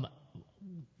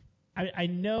I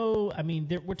know. I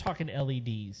mean, we're talking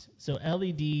LEDs. So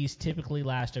LEDs typically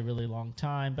last a really long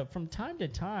time. But from time to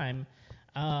time,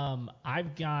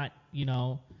 I've got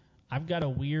a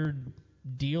weird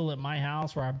deal at my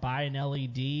house where I buy an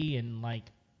LED and like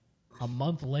a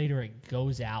month later it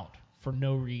goes out for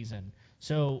no reason.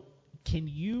 So can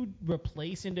you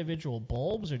replace individual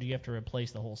bulbs, or do you have to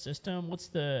replace the whole system?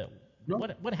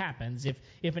 What happens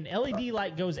if an LED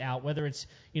light goes out, whether it's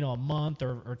a month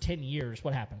or 10 years?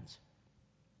 What happens?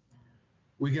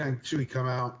 We can actually come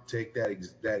out, take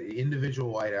that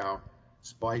individual light out,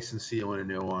 splice and seal in a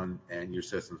new one, and your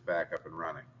system's back up and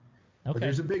running. Okay. But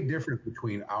there's a big difference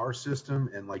between our system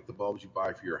and like the bulbs you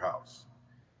buy for your house.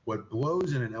 What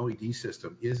blows in an LED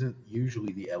system isn't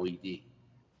usually the LED.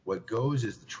 What goes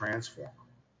is the transformer.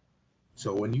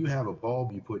 So when you have a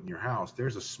bulb you put in your house,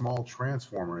 there's a small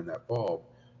transformer in that bulb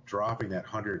dropping that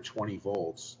 120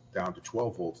 volts down to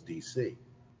 12 volts DC.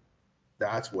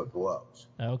 That's what blows.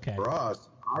 Okay. For us,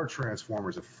 our transformer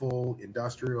is a full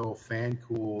industrial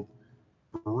fan-cooled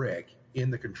brick in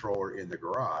the controller in the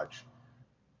garage.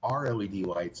 Our LED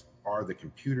lights are the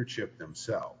computer chip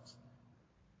themselves.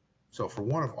 So for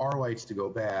one of our lights to go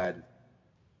bad,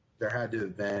 there had to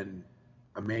have been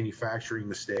a manufacturing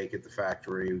mistake at the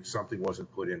factory. Something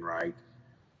wasn't put in right.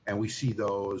 And we see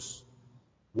those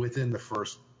within the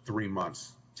first 3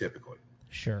 months, typically.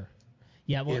 Sure.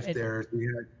 Yeah. Well,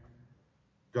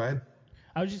 go ahead.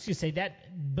 I was just gonna say that,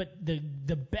 but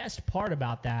the best part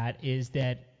about that is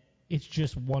that it's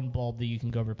just one bulb that you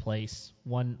can go replace,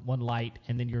 one light,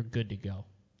 and then you're good to go.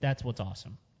 That's what's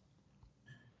awesome.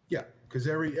 Yeah, because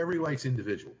every light's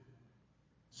individual.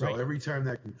 So Right. Every time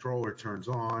that controller turns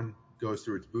on, goes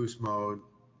through its boost mode,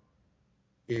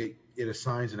 it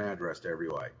assigns an address to every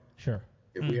light. Sure.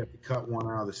 If we have to cut one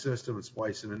out of the system and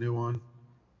splice in a new one,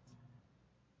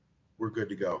 we're good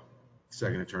to go. The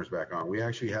second it turns back on. We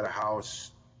actually had a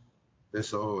house.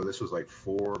 This was like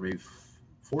 4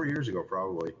 years ago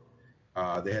probably.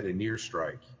 They had a near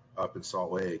strike up in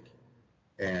Salt Lake,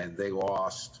 and they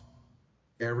lost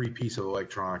every piece of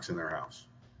electronics in their house.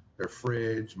 Their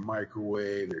fridge,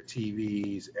 microwave, their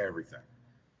TVs, everything.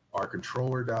 Our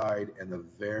controller died, and the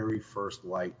very first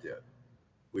light did.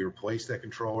 We replaced that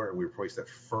controller, and we replaced that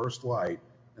first light,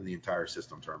 and the entire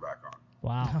system turned back on.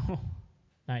 Wow.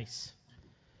 Nice.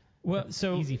 Well,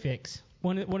 so easy fix.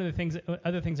 One of the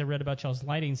other things I read about y'all's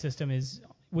lighting system is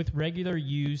with regular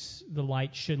use, the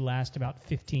light should last about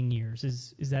 15 years.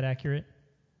 Is that accurate?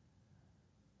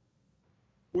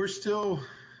 We're still,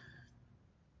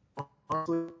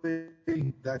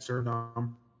 honestly, that's our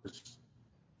numbers as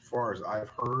far as I've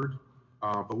heard,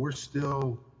 but we're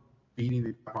still beating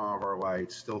the top of our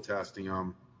lights, still testing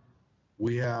them.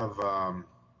 We have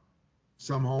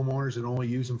some homeowners that only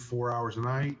use them 4 hours a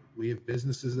night. We have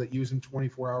businesses that use them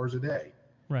 24 hours a day.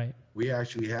 Right. We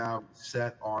actually have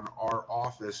set on our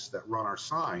office that run our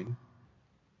sign.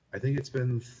 I think it's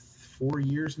been 4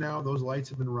 years now. Those lights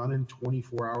have been running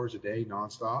 24 hours a day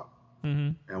nonstop,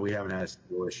 and we haven't had a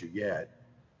single issue yet.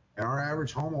 And our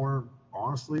average homeowner,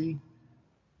 honestly,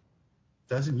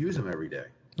 doesn't use them every day.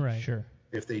 Right. Sure.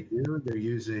 If they do, they're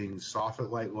using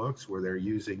soffit light looks where they're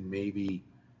using maybe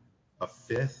a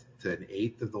fifth to an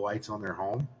eighth of the lights on their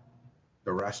home.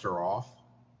 The rest are off.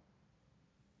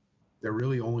 They're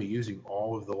really only using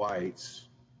all of the lights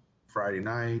Friday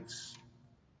nights,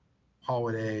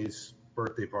 holidays,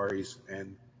 birthday parties,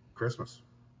 and Christmas.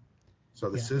 So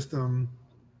the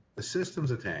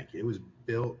system's a tank. It was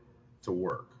built to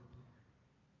work.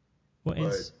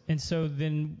 Well, and so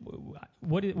then,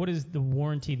 what is the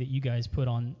warranty that you guys put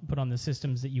on the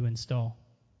systems that you install?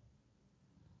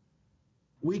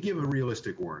 We give a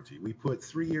realistic warranty. We put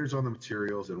 3 years on the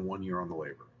materials and 1 year on the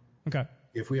labor. Okay.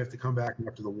 If we have to come back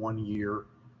after the 1 year,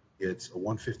 it's a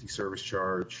 $150 service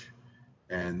charge,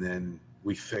 and then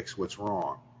we fix what's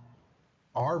wrong.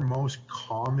 Our most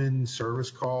common service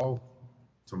call,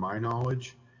 to my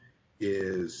knowledge,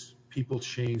 is people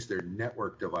change their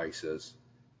network devices,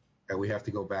 and we have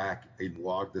to go back and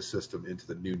log the system into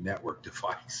the new network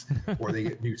device, or they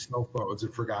get new cell phones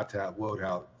and forgot to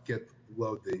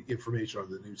load the information on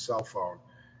the new cell phone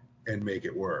and make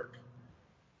it work.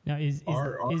 Now, is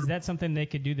that something they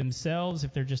could do themselves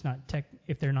if they're just not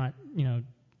if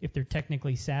they're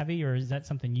technically savvy, or is that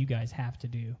something you guys have to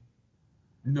do?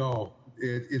 No,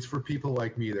 it's for people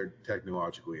like me that are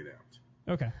technologically inept.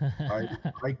 Okay.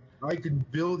 I can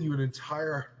build you an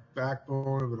entire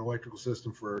backbone of an electrical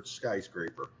system for a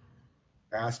skyscraper.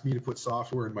 Ask me to put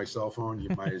software in my cell phone, you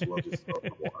might as well just throw it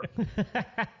in the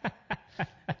water.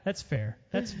 That's fair.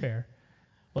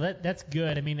 Well, that's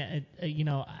good. I mean,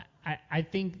 I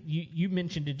think you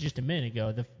mentioned it just a minute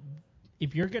ago.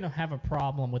 If you're going to have a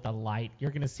problem with a light,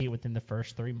 you're going to see it within the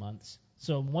first 3 months.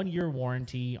 So 1 year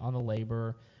warranty on the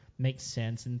labor makes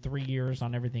sense, and 3 years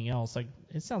on everything else. Like,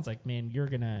 it sounds like, man,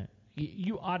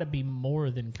 you ought to be more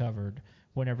than covered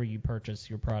whenever you purchase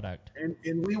your product. And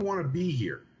we want to be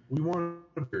here. We want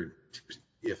to be here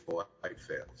if the light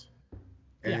fails.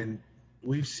 And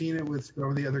we've seen it with some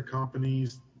of the other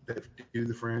companies that do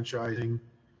the franchising.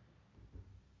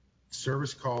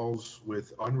 Service calls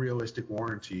with unrealistic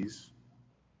warranties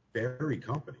bury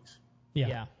companies.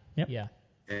 Yeah. Yep. Yeah.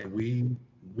 And we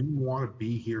want to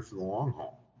be here for the long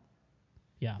haul.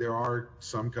 Yeah. There are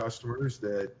some customers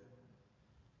that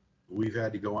we've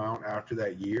had to go out after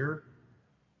that year,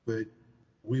 but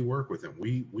we work with them.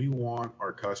 We want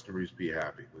our customers to be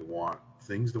happy. We want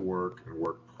things to work and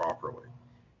work properly.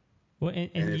 Well,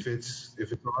 and if it's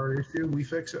our issue, we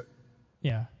fix it.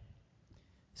 Yeah.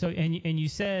 So and you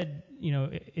said,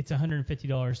 it's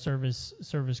 $150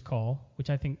 service call, which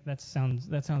I think that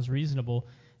sounds reasonable.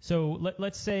 So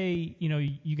let's say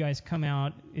you guys come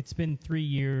out. It's been 3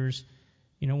 years.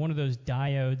 One of those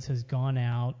diodes has gone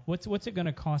out. What's it going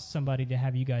to cost somebody to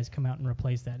have you guys come out and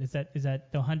replace that? Is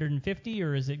that the 150,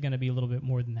 or is it going to be a little bit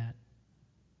more than that?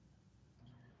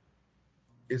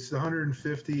 It's the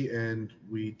 150, and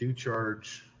we do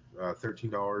charge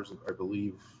 $13, I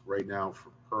believe, right now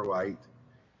per light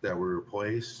that we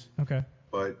replace. Okay.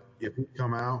 But if we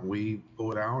come out and we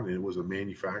pull it out and it was a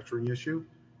manufacturing issue,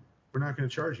 we're not going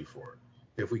to charge you for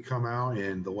it. If we come out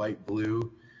and the light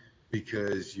blew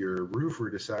because your roofer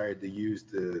decided to use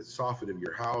the soffit of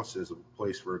your house as a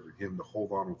place for him to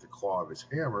hold on with the claw of his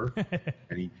hammer,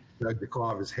 and he dug the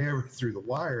claw of his hammer through the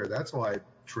wire, that's why it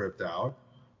tripped out.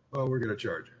 Well, we're going to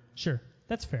charge you. Sure.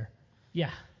 That's fair.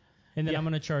 Yeah. And then I'm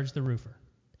going to charge the roofer.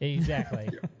 Exactly.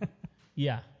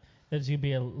 Yeah. There's going to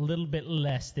be a little bit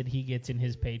less that he gets in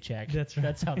his paycheck. That's right.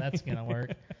 That's how that's going to work.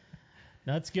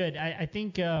 No, that's good. I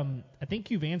think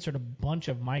you've answered a bunch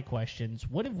of my questions.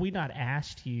 What have we not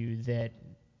asked you that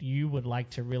you would like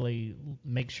to really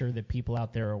make sure that people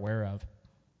out there are aware of?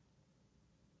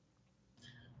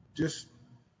 Just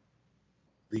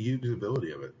the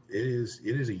usability of it. It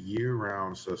is a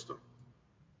year-round system.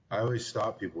 I always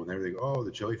stop people when they think, oh,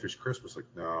 the Jellyfish Christmas. Like,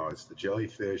 no, it's the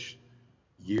Jellyfish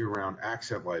year-round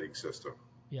accent lighting system.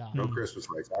 Yeah. No Christmas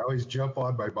lights. I always jump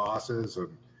on my bosses and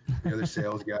the other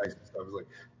sales guys and stuff. I was like,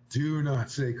 do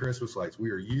not say Christmas lights. We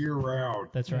are year-round.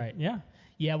 That's right. Yeah.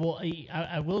 Yeah, well,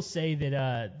 I will say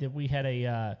that we had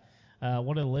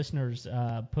one of the listeners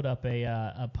put up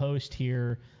a post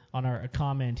here on a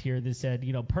comment here that said,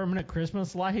 permanent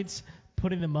Christmas lights,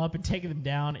 putting them up and taking them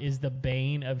down is the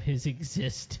bane of his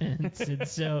existence. And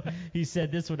so he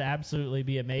said this would absolutely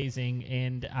be amazing.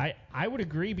 And I would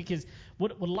agree, because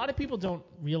what a lot of people don't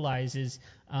realize is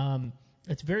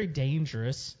it's very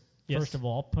dangerous. Yes. First of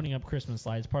all, putting up Christmas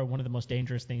lights is probably one of the most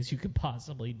dangerous things you could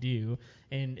possibly do,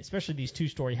 and especially these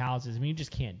 2-story houses. I mean, you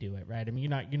just can't do it, right? I mean,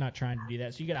 you're not trying to do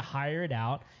that, so you got to hire it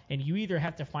out, and you either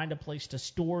have to find a place to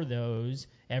store those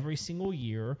every single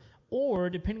year, or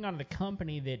depending on the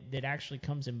company that actually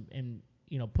comes and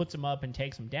puts them up and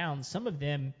takes them down, some of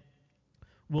them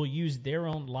will use their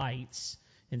own lights,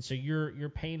 and so you're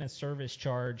paying a service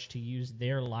charge to use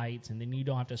their lights, and then you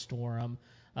don't have to store them.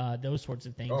 Those sorts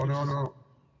of things. Oh, no.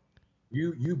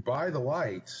 You buy the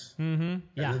lights, and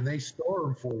then they store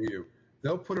them for you.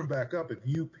 They'll put them back up if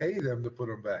you pay them to put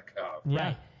them back up.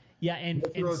 Right. Yeah, and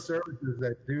those services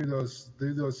that do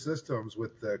those systems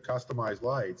with the customized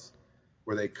lights,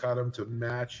 where they cut them to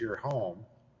match your home,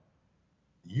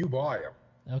 you buy them.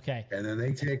 Okay. And then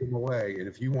they take them away. And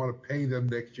if you want to pay them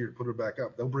next year to put them back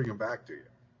up, they'll bring them back to you.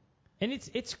 And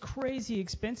it's crazy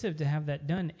expensive to have that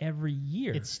done every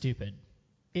year. It's stupid.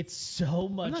 It's so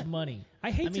much money. I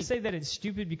hate to say that it's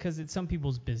stupid, because it's some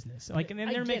people's business. Like, and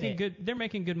they're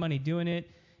making good money doing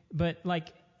it. But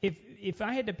like, if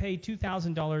I had to pay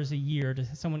 $2,000 a year to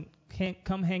someone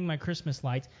come hang my Christmas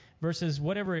lights versus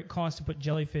whatever it costs to put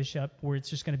Jellyfish up, where it's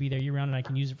just going to be there year round and I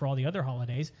can use it for all the other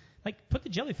holidays, like, put the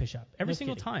Jellyfish up every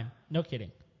single time. No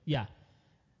kidding. Yeah.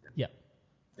 Yep.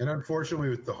 And unfortunately,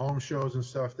 with the home shows and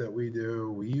stuff that we do,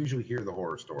 we usually hear the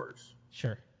horror stories.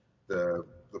 Sure. The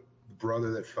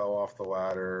brother that fell off the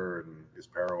ladder and is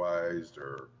paralyzed,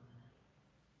 or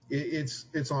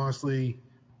it's honestly,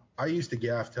 I used to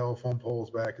gaff telephone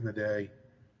poles back in the day,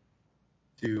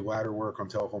 do ladder work on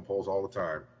telephone poles all the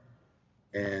time,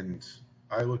 and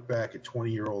I look back at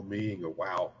 20-year-old me and go,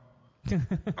 wow,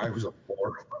 I was a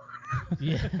moron.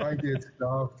 Yeah. I did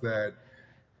stuff that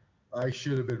I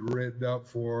should have been written up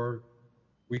for.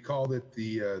 We called it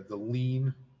the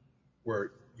lean,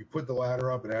 where you put the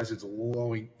ladder up, and as it's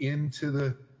blowing into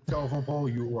the telephone pole,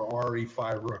 you were already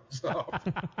 5 rungs up.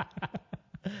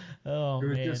 Oh, it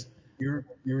was man. just you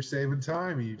were saving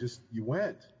time, and you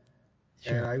went.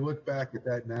 Sure. And I look back at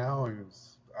that now, and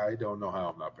I don't know how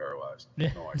I'm not paralyzed.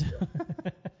 No idea.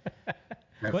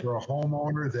 And for a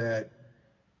homeowner that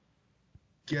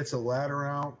gets a ladder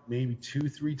out maybe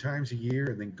 2-3 times a year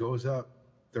and then goes up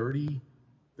 30,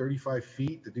 35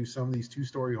 feet to do some of these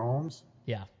 2-story homes.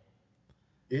 Yeah.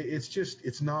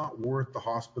 It's not worth the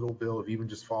hospital bill of even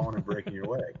just falling and breaking your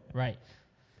leg. Right.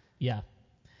 Yeah.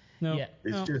 No. Yeah.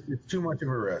 It's too much of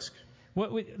a risk.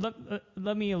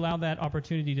 Let me allow that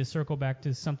opportunity to circle back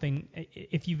to something.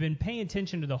 If you've been paying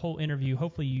attention to the whole interview,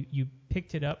 hopefully you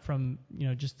picked it up from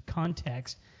just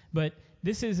context. But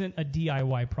this isn't a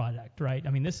DIY product, right? I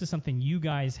mean, this is something you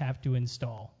guys have to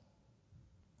install.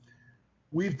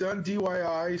 We've done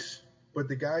DIYs, but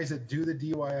the guys that do the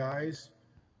DIYs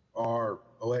are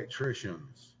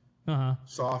electricians,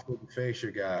 soffit and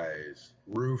fascia guys,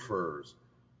 roofers.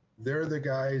 They're the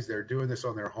guys that are doing this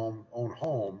on their own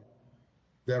home,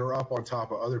 that are up on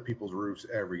top of other people's roofs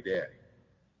every day.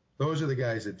 Those are the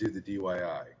guys that do the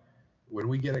DIY. When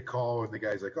we get a call and the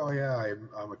guy's like, oh yeah,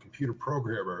 I'm a computer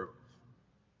programmer,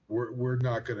 we're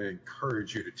not going to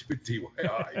encourage you to do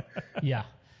DIY. Yeah.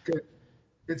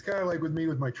 It's kind of like with me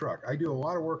with my truck. I do a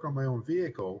lot of work on my own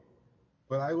vehicle,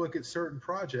 but I look at certain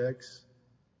projects,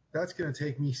 that's going to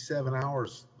take me 7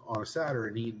 hours on a Saturday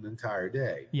and eat an entire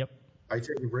day. Yep. I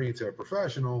take and bring it to a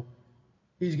professional,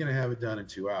 he's going to have it done in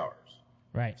 2 hours.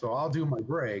 Right. So I'll do my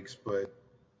brakes, but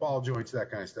ball joints,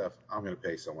 that kind of stuff, I'm going to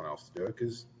pay someone else to do it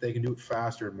because they can do it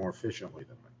faster and more efficiently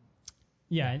than me.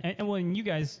 Yeah, and you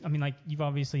guys, I mean, like, you've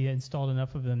obviously installed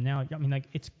enough of them now. I mean, like,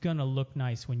 it's going to look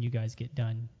nice when you guys get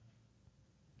done.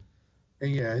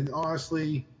 And yeah, and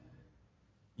honestly,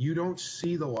 you don't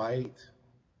see the light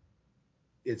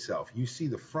itself. You see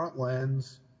the front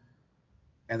lens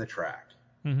and the track.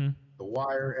 Mm-hmm. The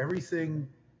wire, everything,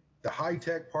 the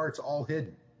high-tech part's all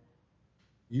hidden.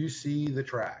 You see the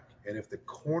track. And if the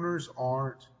corners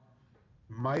aren't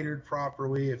mitered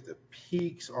properly, if the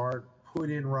peaks aren't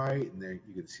put in right, and then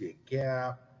you can see a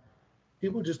gap,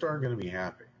 people just aren't going to be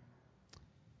happy.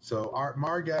 So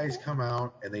our guys come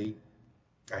out, and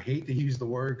I hate to use the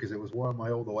word because it was one of my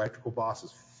old electrical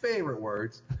boss's favorite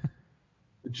words,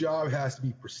 the job has to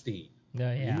be pristine. Oh,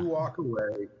 yeah. When you walk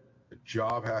away, the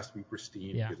job has to be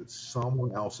pristine because it's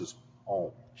someone else's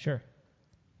home. Sure.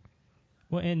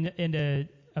 Well, and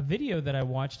a video that I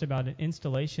watched about an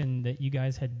installation that you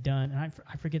guys had done, and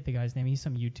I forget the guy's name. He's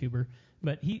some YouTuber,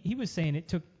 but he was saying it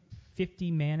took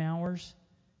 50 man hours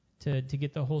to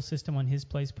get the whole system on his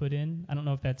place put in. I don't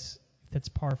know if that's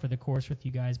par for the course with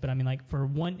you guys, but I mean, like for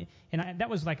one, that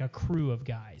was like a crew of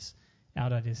guys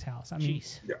out at his house. I mean,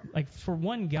 like for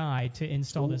one guy to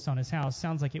install this on his house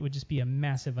sounds like it would just be a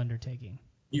massive undertaking.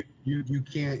 You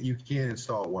can't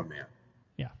install it one man.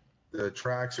 Yeah. The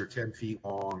tracks are 10 feet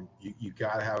long. You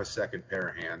got to have a second pair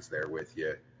of hands there with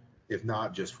you, if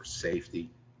not just for safety,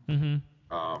 for when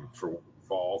you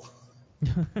fall.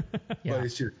 Yeah. But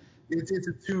it's a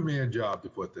 2-man job to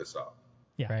put this up.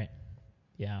 Yeah. Right.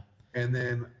 Yeah. And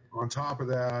then on top of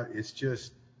that, it's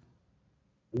just,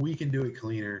 we can do it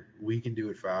cleaner. We can do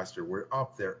it faster. We're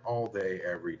up there all day,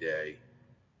 every day.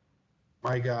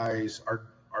 My guys are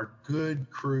good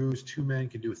crews. 2 men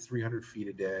can do 300 feet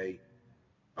a day.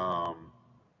 And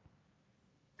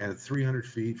 300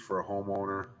 feet for a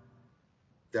homeowner,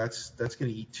 that's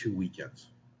going to eat 2 weekends.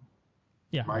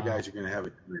 Yeah. My guys are going to have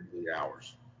it in 8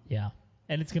 hours. Yeah.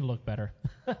 And it's going to look better.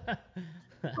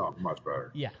 Oh, much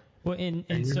better. Yeah. Well, and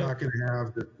you're not going to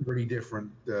have the 30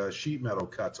 different sheet metal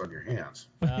cuts on your hands.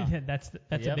 That's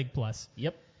a big plus.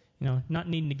 Yep. You know, not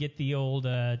needing to get the old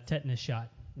tetanus shot.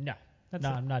 No.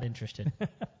 I'm not interested.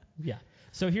 Yeah.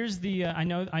 So here's the I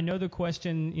know the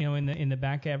question, you know, in the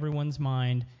back of everyone's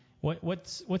mind.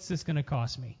 What's this going to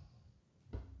cost me?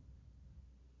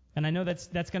 And I know that's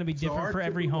going to be different for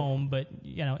every home, but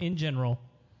you know, in general.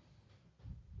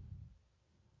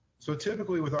 So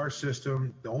typically with our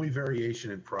system, the only variation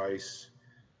in price,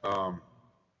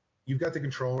 you've got the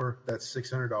controller, that's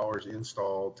 $600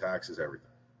 installed, taxes, everything.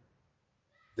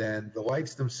 Then the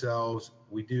lights themselves,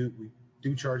 we do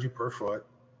charge you per foot,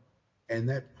 and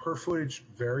that per footage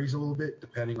varies a little bit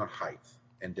depending on height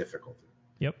and difficulty.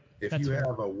 Yep. If you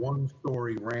have a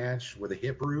 1-story ranch with a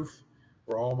hip roof,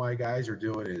 where all my guys are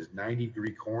doing is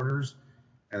 90-degree corners,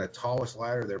 and the tallest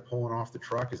ladder they're pulling off the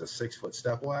truck is a 6-foot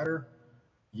step ladder,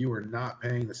 you are not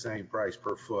paying the same price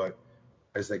per foot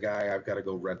as the guy I've got to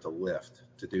go rent a lift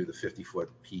to do the 50-foot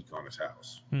peak on his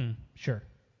house. Sure.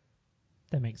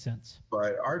 That makes sense.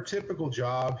 But our typical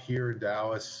job here in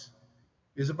Dallas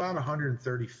is about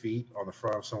 130 feet on the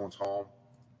front of someone's home.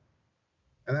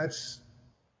 And that's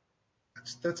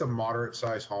a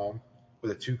moderate-sized home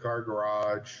with a 2-car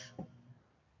garage.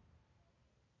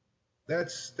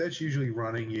 That's usually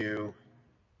running you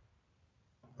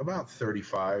about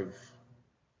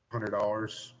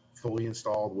 $3,500 fully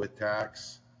installed with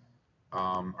tax.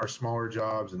 Our smaller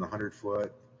jobs in the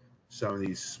 100-foot, some of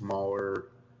these smaller,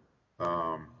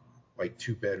 like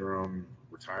 2-bedroom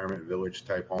retirement village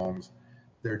type homes,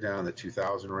 they're down in the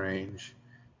 2,000 range.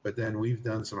 But then we've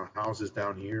done some houses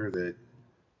down here that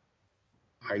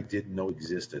I didn't know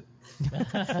existed.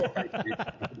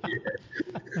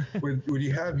 When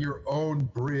you have your own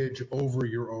bridge over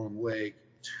your own lake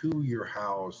to your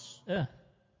house,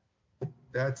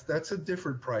 that's a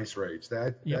different price range.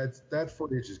 That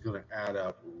footage is going to add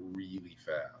up really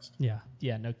fast. Yeah,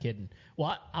 no kidding.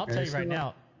 Well, I'll tell you right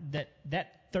now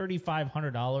that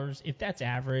 $3,500, if that's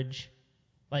average,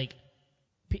 like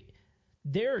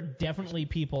there are definitely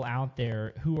people out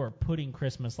there who are putting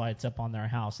Christmas lights up on their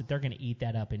house that they're going to eat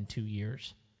that up in 2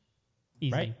 years.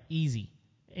 Easy. Right? Easy.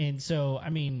 And so,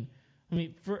 I mean,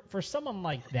 for someone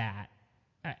like that,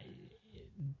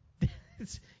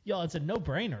 it's a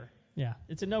no-brainer. Yeah.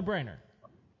 It's a no-brainer.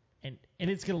 And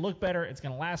it's going to look better. It's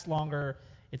going to last longer.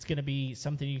 It's going to be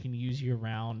something you can use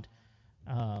year-round.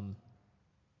 And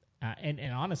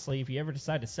honestly, if you ever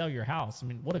decide to sell your house, I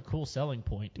mean, what a cool selling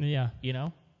point. Yeah. You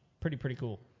know? Pretty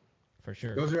cool. For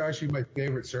sure. Those are actually my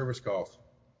favorite service calls.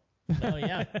 Oh,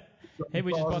 yeah. Hey,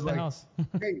 we just bought the house.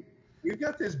 Hey, we've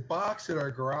got this box in our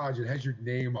garage. It has your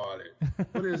name on it.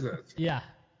 What is this? Yeah.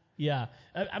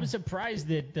 I'm surprised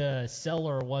that the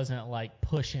seller wasn't like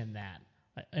pushing that.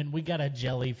 And we got a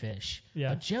jellyfish.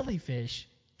 Yeah. A jellyfish?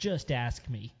 Just ask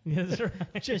me. That's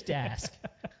right. Just ask.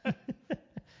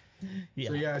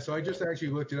 Yeah. So I just actually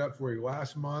looked it up for you.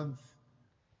 Last month,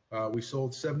 we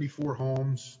sold 74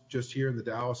 homes just here in the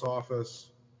Dallas office,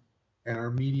 and our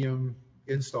medium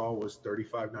install was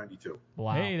 $3,592.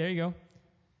 Wow. Hey, there you go.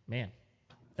 Man,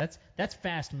 that's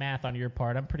fast math on your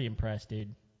part. I'm pretty impressed,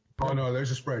 dude. Oh, no,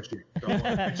 there's a spreadsheet. Don't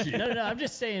worry. No, I'm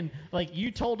just saying, like,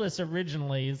 you told us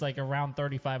originally it's like around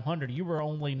 $3,500. You were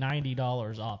only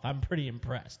 $90 off. I'm pretty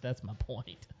impressed. That's my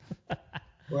point.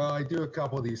 Well, I do a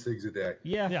couple of these things a day.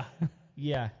 Yeah,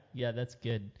 that's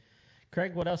good.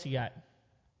 Craig, what else you got?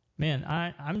 Man,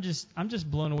 I'm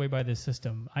just blown away by this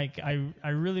system. I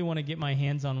really want to get my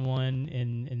hands on one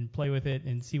and play with it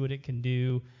and see what it can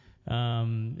do.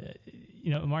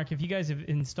 Mark, if you guys have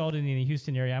installed it in the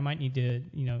Houston area, I might need to,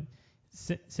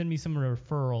 send me some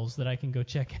referrals that I can go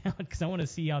check out, because I want to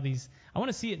see I want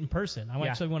to see it in person. I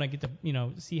actually want to get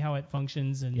to, see how it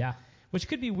functions, and which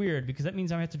could be weird because that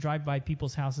means I have to drive by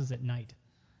people's houses at night.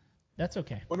 That's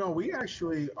okay. Well, no,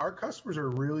 our customers are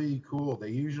really cool. They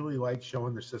usually like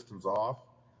showing their systems off.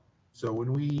 So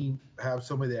when we have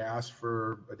somebody that asks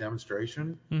for a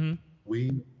demonstration,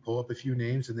 we pull up a few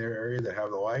names in their area that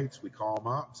have the lights. We call them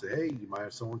up, say, hey, you mind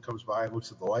if someone comes by and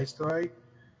looks at the lights tonight?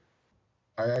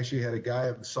 I actually had a guy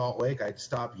up in Salt Lake. I'd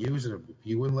stop using him.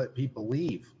 He wouldn't let people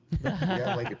leave. He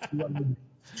had like a 200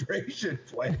 demonstration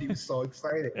plan. He was so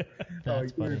excited.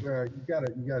 That's funny. You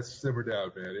gotta simmer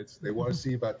down, man. They want to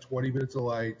see about 20 minutes of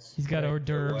lights. He's got hors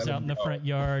d'oeuvres out in the front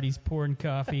yard. He's pouring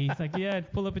coffee. He's like, yeah,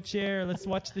 pull up a chair. Let's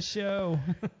watch the show.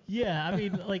 Yeah, I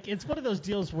mean, like, it's one of those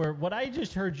deals where what I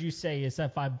just heard you say is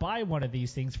if I buy one of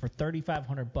these things for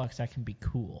 $3,500, I can be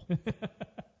cool.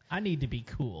 I need to be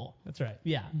cool. That's right.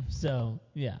 Yeah. So,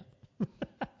 yeah.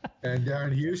 And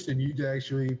down in Houston, you'd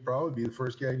actually probably be the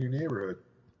first guy in your neighborhood.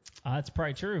 That's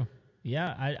probably true.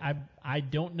 Yeah, I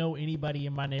don't know anybody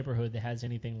in my neighborhood that has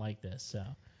anything like this, so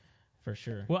for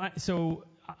sure. Well, so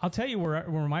I'll tell you where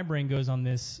my brain goes on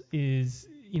this is,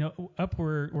 up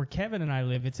where Kevin and I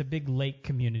live, it's a big lake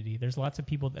community. There's lots of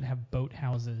people that have boat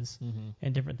houses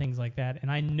and different things like that.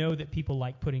 And I know that people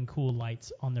like putting cool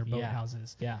lights on their boat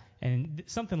houses. Yeah. And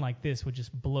something like this would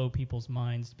just blow people's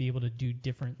minds to be able to do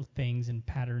different things and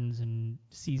patterns and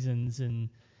seasons and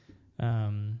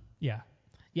yeah.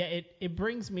 Yeah, it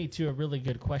brings me to a really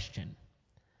good question.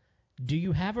 Do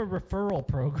you have a referral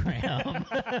program?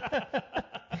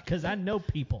 Because I know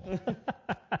people.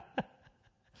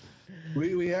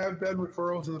 We have done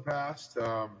referrals in the past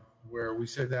where we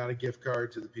send out a gift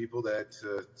card to the people that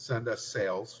send us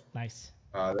sales. Nice.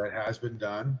 That has been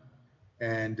done.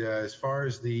 And as far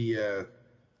as the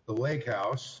lake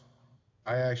house,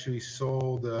 I actually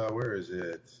sold, where is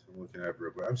it? I'm looking at it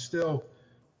real quick.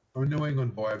 I'm a New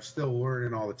England boy. I'm still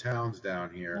learning all the towns down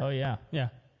here. Oh, yeah. Yeah.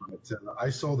 But, I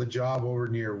sold a job over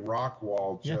near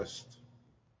Rockwall, just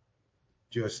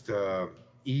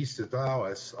east of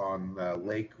Dallas on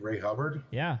Lake Ray Hubbard.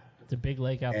 Yeah, it's a big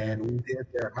lake out there. And we did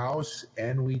their house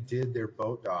and we did their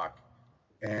boat dock.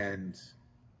 And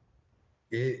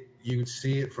you can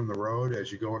see it from the road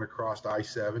as you're going across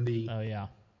I-70. Oh, yeah.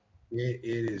 It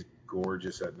is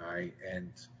gorgeous at night.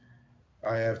 And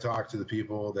I have talked to the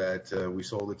people that we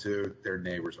sold it to. Their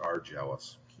neighbors are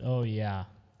jealous. Oh, yeah.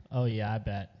 Oh, yeah, I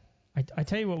bet. I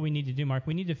tell you what we need to do, Mark.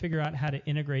 We need to figure out how to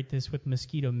integrate this with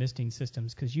mosquito misting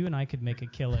systems, because you and I could make a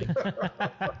killing.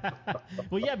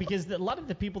 Well, yeah, because a lot of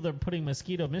the people that are putting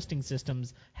mosquito misting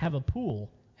systems have a pool.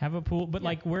 But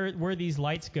like where these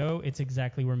lights go, it's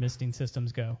exactly where misting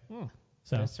systems go.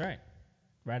 So that's right.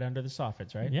 Right under the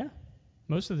soffits, right? Yeah,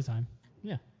 most of the time.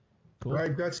 Yeah. Cool.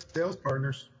 I've got sales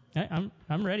partners.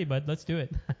 I'm ready, bud. Let's do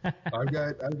it. I've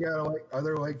got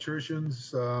other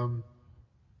electricians.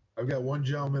 I've got one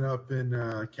gentleman up in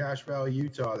Cache Valley,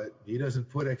 Utah, that he doesn't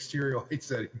put exterior lights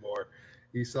anymore.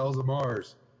 He sells them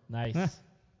ours. Nice.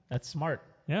 That's smart.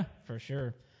 Yeah, for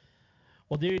sure.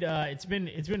 Well, dude, it's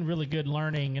been really good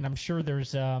learning, and I'm sure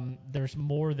there's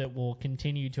more that will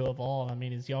continue to evolve. I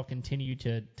mean, as y'all continue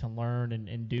to learn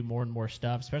and do more and more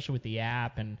stuff, especially with the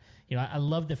app. And I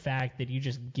love the fact that you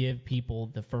just give people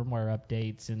the firmware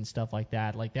updates and stuff like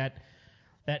that. Like that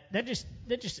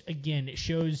just again, it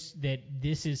shows that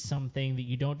this is something that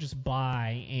you don't just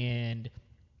buy and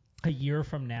a year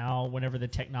from now, whenever the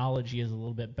technology is a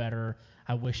little bit better,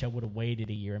 I wish I would have waited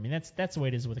a year. I mean, that's the way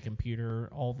it is with a computer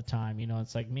all the time.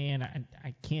 It's like, man,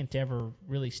 I can't ever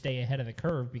really stay ahead of the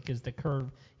curve because the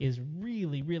curve is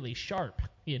really, really sharp,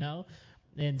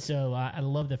 And so I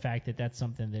love the fact that that's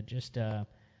something that just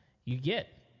you get.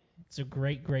 It's a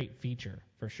great, great feature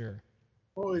for sure.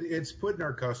 Well, it's putting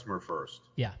our customer first.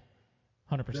 Yeah,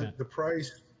 100%. The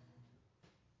price,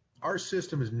 our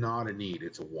system is not a need,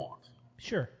 it's a want.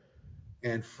 Sure.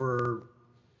 And for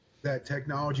that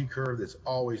technology curve that's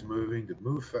always moving, to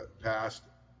move past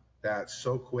that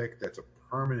so quick, that's a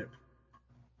permanent.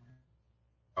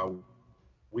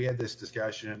 We had this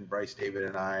discussion, Bryce, David,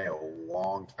 and I, a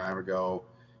long time ago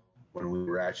when we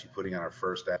were actually putting on our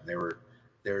first app, and they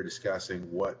were discussing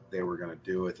what they were going to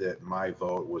do with it. My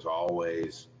vote was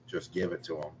always just give it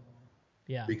to them.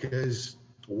 Yeah. Because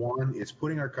one, it's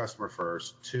putting our customer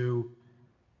first. Two,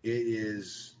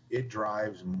 it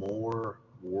drives more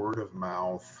word of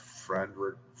mouth, friend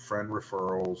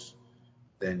referrals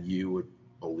than you would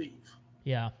believe.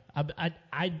 Yeah,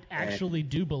 I actually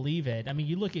do believe it. I mean,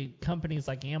 you look at companies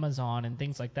like Amazon and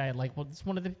things like that. Like, well, it's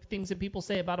one of the things that people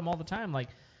say about them all the time. Like,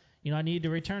 I needed to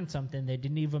return something. They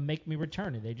didn't even make me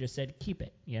return it. They just said, keep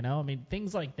it, I mean,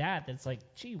 things like that. That's like,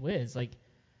 gee whiz, like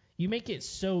you make it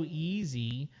so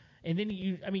easy. And then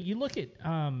you look at,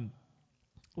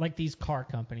 like these car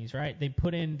companies, right? They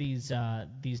put in these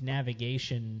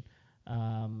navigation,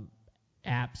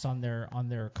 apps on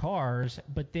their cars,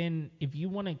 but then if you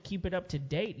want to keep it up to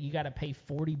date, you got to pay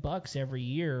 $40 every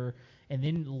year, and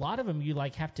then a lot of them you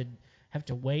like have to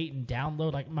wait and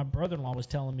download. Like my brother-in-law was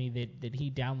telling me that he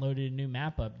downloaded a new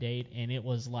map update, and it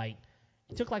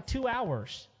took like 2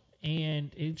 hours,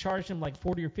 and it charged him like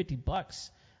 $40 or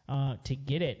 $50 to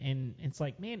get it. And it's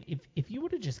like, man, if you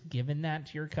would have just given that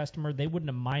to your customer, they wouldn't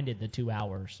have minded the 2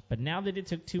 hours. But now that it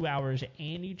took 2 hours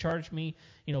and you charged me,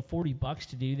 $40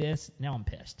 to do this, now I'm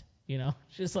pissed.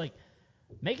 It's just like,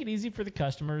 make it easy for the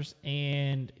customers,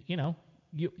 and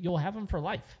you'll have them for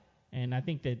life. And I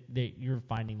think that you're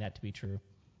finding that to be true,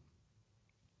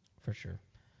 for sure.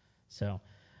 So,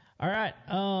 all right,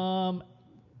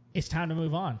 it's time to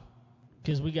move on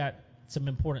because we got some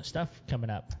important stuff coming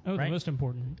up. Oh, right? The most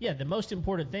important. Yeah, the most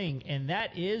important thing, and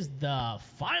that is the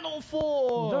Final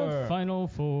Four. The Final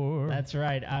Four. That's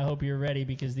right. I hope you're ready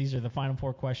because these are the Final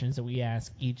Four questions that we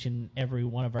ask each and every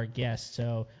one of our guests.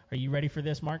 So are you ready for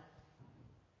this, Mark?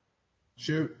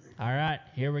 Shoot. All right,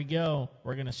 here we go.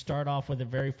 We're going to start off with the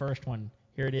very first one.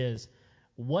 Here it is.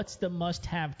 What's the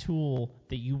must-have tool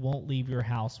that you won't leave your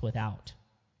house without?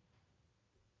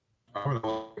 I'm an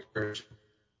electrician.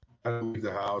 I don't leave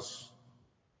the house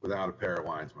without a pair of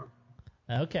linesmen.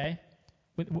 Okay.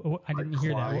 I didn't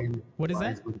hear that. What is that?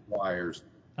 Linesman pliers.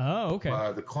 Oh, okay.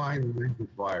 The Klein linesman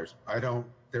pliers.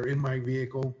 They're in my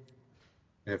vehicle,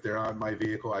 and if they're not in my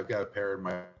vehicle, I've got a pair in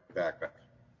my backpack.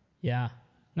 Yeah.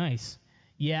 Nice.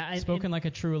 Yeah. Spoken like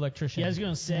a true electrician. Yeah, I was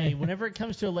going to say, whenever it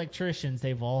comes to electricians,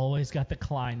 they've always got the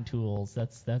Klein tools.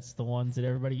 That's the ones that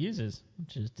everybody uses. It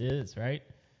just is, right?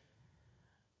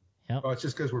 Yep. Oh, it's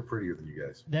just because we're prettier than you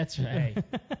guys. That's right.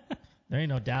 There ain't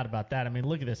no doubt about that. I mean,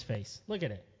 look at this face. Look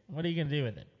at it. What are you going to do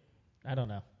with it? I don't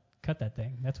know. Cut that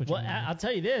thing. That's what you Well, mean. I'll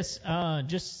tell you this.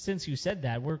 Just since you said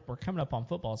that, we're coming up on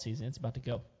football season. It's about to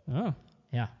go. Oh.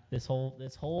 Yeah. This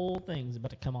whole thing's about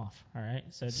to come off. All right.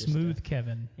 So just, Smooth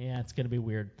Kevin. Yeah, it's going to be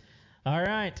weird. All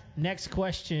right. Next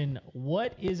question.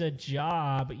 What is a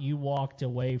job you walked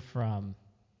away from?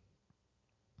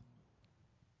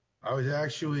 I was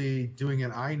actually doing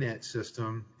an INET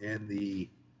system in the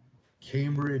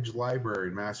Cambridge Library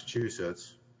in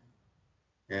Massachusetts,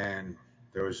 and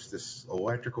there was this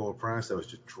electrical apprentice that was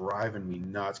just driving me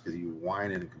nuts because he was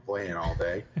whining and complaining all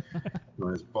day.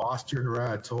 When his boss turned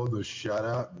around and told him to shut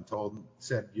up and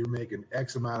said, "You're making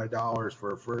X amount of dollars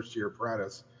for a first-year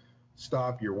apprentice.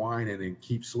 Stop your whining and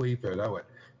keep sleeping." I went,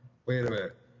 "Wait a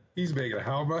minute. He's making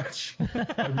how much?"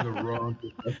 I'm the wrong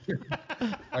profession.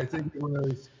 I think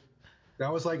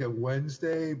that was like a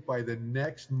Wednesday. By the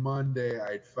next Monday,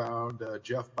 I'd found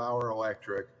Jeff Bauer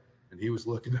Electric, and he was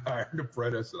looking to hire an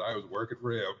apprentice, and I was working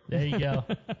for him. There you go.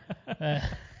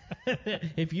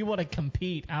 If you want to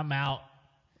compete, I'm out.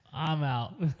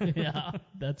 Yeah,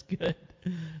 that's good.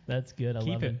 That's good. I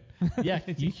love Keep it. Yeah,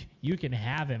 you can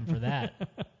have him for that.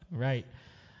 Right.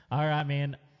 All right,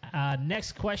 man.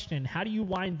 Next question. How do you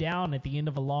wind down at the end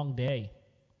of a long day?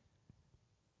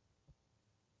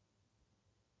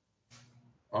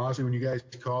 Honestly, when you guys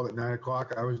called at 9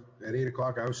 o'clock, at 8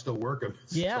 o'clock, I was still working.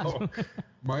 Yeah. So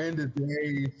my end of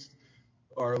days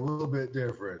are a little bit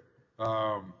different.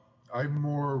 I'm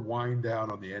more wind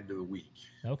down on the end of the week.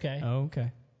 Okay. Oh,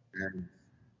 okay. And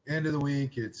end of the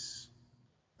week, it's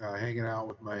hanging out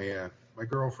with my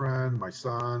girlfriend, my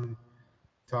son,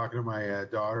 talking to my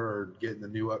daughter, or getting the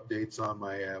new updates on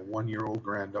my 1-year-old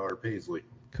granddaughter, Paisley.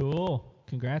 Cool.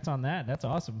 Congrats on that. That's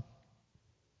awesome.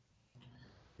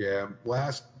 Yeah,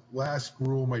 last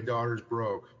rule my daughters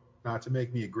broke, not to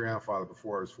make me a grandfather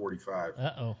before I was 45.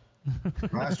 Uh-oh.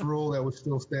 Last rule that was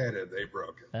still standing, they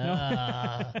broke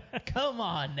it. Come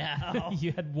on now.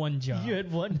 You had one job. You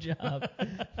had one job.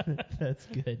 That's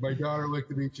good. My daughter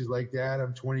looked at me, she's like, "Dad,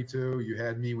 I'm 22. You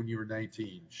had me when you were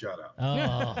 19. Shut up."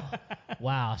 Oh,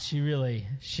 wow. She really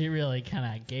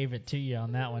kind of gave it to you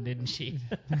on that one, didn't she?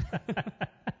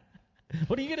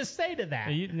 What are you going to say to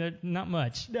that? Not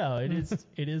much. No, it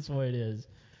is what it is.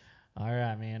 All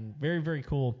right, man. Very, very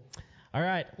cool. All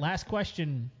right, last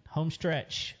question, home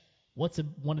stretch. What's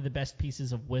one of the best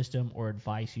pieces of wisdom or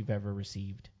advice you've ever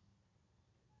received?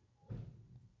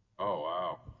 Oh,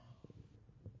 wow.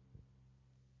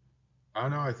 I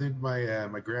don't know. I think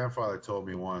my grandfather told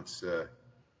me once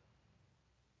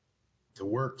to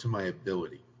work to my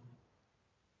ability.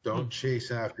 Don't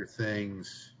chase after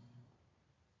things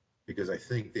because I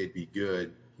think they'd be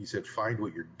good. He said, find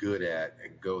what you're good at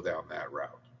and go down that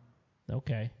route.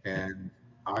 Okay. And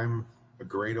I'm a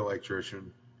great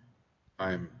electrician.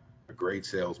 I'm a great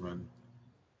salesman.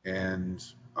 And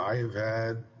I have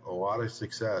had a lot of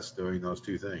success doing those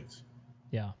two things.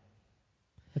 Yeah.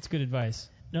 That's good advice.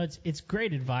 No, it's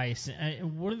great advice.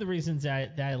 And one of the reasons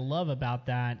that I love about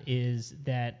that is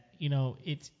that,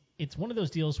 it's one of those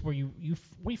deals where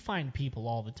we find people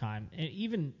all the time, and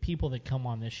even people that come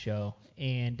on this show,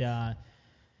 and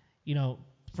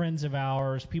friends of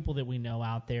ours, people that we know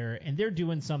out there, and they're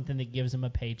doing something that gives them a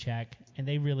paycheck, and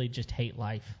they really just hate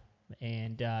life.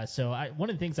 And so one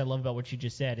of the things I love about what you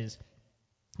just said is,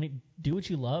 do what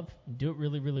you love, do it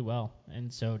really, really well,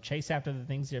 and so chase after the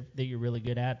things that you're really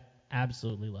good at.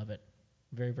 Absolutely love it.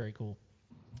 Very, very cool.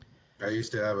 I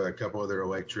used to have a couple other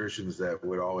electricians that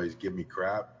would always give me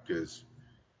crap because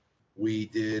we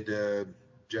did,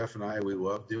 Jeff and I, we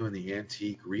loved doing the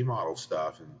antique remodel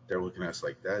stuff, and they're looking at us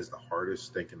like, that is the hardest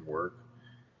stinking work.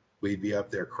 We'd be up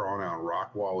there crawling on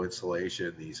rock wall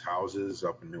insulation, these houses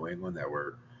up in New England that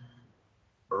were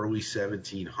early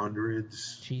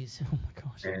 1700s. Jeez, oh my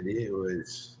gosh. And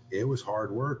it was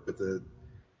hard work, but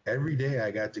every day I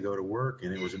got to go to work,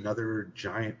 and it was another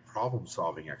giant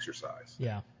problem-solving exercise.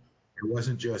 Yeah. It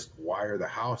wasn't just wire the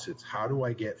house. It's how do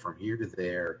I get from here to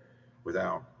there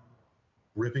without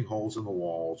ripping holes in the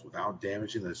walls, without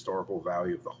damaging the historical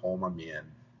value of the home I'm in.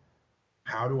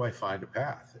 How do I find a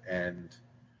path? And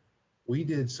we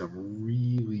did some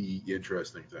really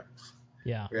interesting things.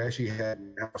 Yeah. We actually had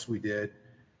a house we did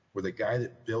where the guy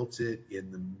that built it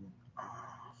in the,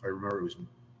 if I remember, it was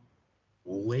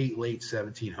late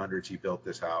 1700s. He built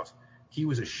this house. He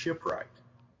was a shipwright.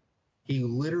 He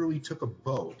literally took a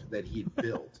boat that he had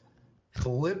built,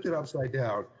 flipped it upside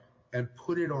down, and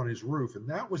put it on his roof, and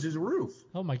that was his roof.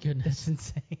 Oh my goodness,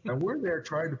 insane! And we're there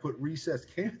trying to put recessed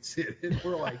cans in, and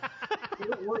we're like,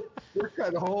 we're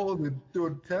kind of holding and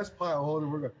doing test pile holding,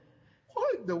 and we're going,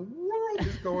 what in the world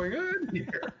is going on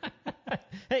here?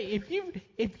 Hey, if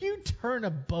you turn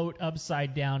a boat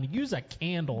upside down, use a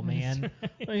candle, man.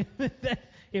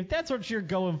 If that's what you're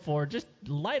going for, just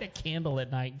light a candle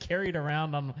at night, carry it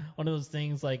around on one of those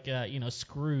things like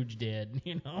Scrooge did.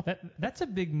 That's a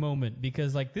big moment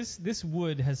because like this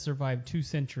wood has survived 2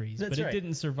 centuries, That's but right. It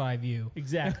didn't survive you.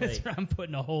 Exactly. That's why I'm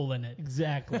putting a hole in it.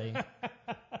 Exactly.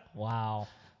 Wow,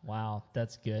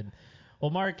 that's good.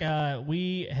 Well, Marc,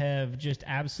 we have just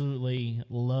absolutely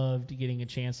loved getting a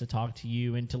chance to talk to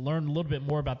you and to learn a little bit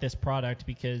more about this product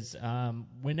because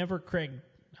whenever Craig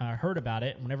heard about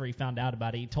it, whenever he found out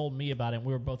about it, he told me about it, and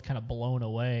we were both kind of blown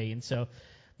away. And so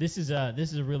this is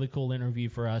a really cool interview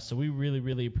for us. So we really,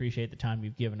 really appreciate the time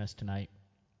you've given us tonight.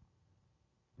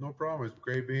 No problem. It's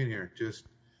great being here. Just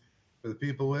for the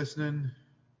people listening,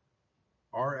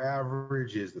 our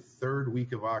average is the 3rd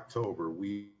week of October.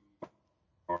 We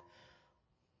are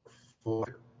full.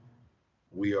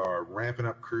 We are ramping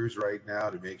up crews right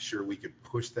now to make sure we can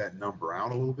push that number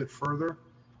out a little bit further.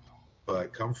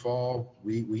 But come fall,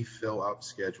 we fill up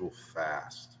schedule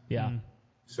fast. Yeah. Mm.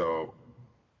 So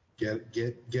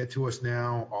get to us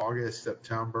now, August,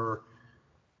 September.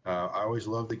 I always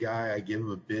love the guy. I give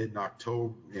him a bid in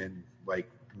October, in like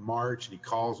March, and he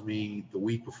calls me the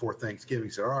week before Thanksgiving.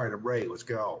 He said, all right, I'm ready. Let's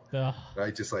go. And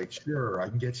I just like, sure, I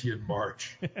can get you in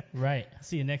March. Right.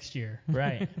 See you next year.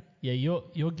 Right. Yeah,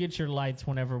 you'll get your lights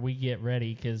whenever we get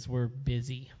ready because we're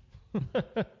busy.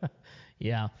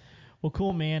 Yeah. Well,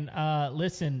 cool, man.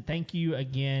 Listen, thank you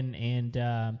again,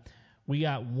 and we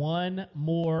got one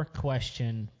more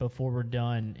question before we're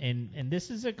done, and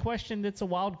this is a question that's a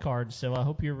wild card, so I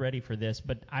hope you're ready for this,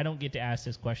 but I don't get to ask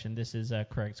this question. This is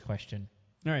Craig's question.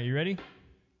 All right, you ready?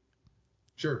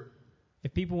 Sure.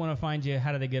 If people want to find you,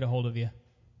 how do they get a hold of you?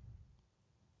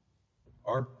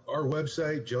 Our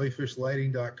website,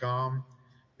 jellyfishlighting.com,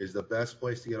 is the best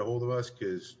place to get a hold of us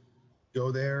because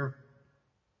go there,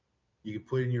 you can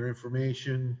put in your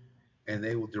information, and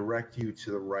they will direct you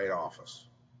to the right office.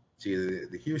 It's either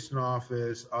the Houston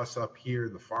office, us up here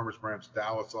in the Farmers Branch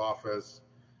Dallas office,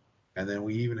 and then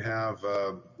we even have,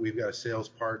 we've got a sales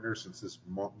partner since this is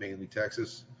mainly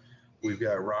Texas. We've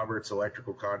got Roberts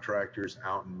Electrical Contractors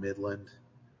out in Midland.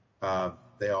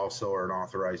 They also are an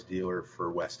authorized dealer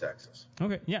for West Texas.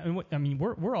 Okay, yeah,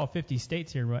 we're all 50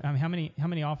 states here. Right? I mean, how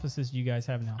many offices do you guys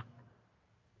have now?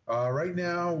 Right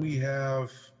now we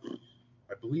have,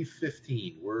 I believe,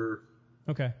 15.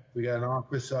 We got an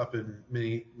office up in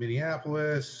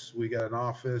Minneapolis. We got an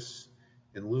office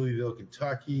in Louisville,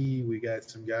 Kentucky. We got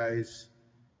some guys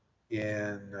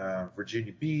in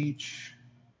Virginia Beach.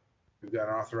 We've got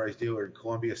an authorized dealer in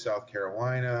Columbia, South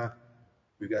Carolina.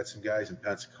 We've got some guys in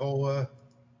Pensacola.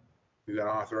 We've got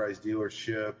an authorized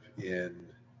dealership in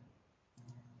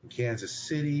Kansas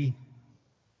City.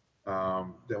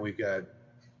 Then we've got,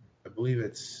 I believe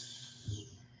it's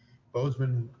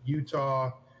Bozeman,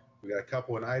 Utah. We got a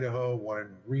couple in Idaho, one in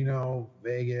Reno,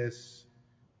 Vegas,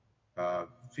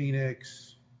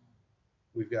 Phoenix.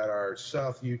 We've got our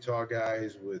South Utah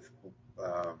guys with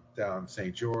down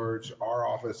St. George. Our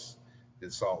office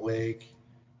in Salt Lake.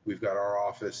 We've got our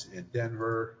office in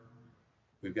Denver.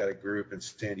 We've got a group in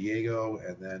San Diego,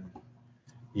 and then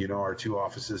our 2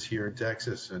 offices here in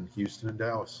Texas and Houston and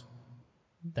Dallas.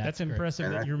 That's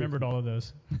impressive that you remembered all of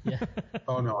those. Yeah.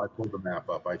 Oh, no, I pulled the map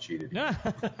up. I cheated.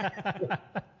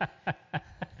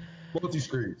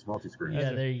 Multi-screens.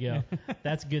 Yeah, there you go.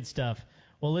 That's good stuff.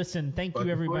 Well, listen, thank you,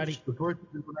 everybody. The push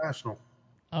is international.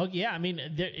 Oh, yeah. I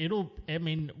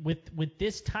mean, with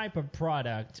this type of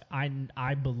product,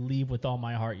 I believe with all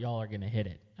my heart y'all are going to hit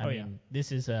it. I mean,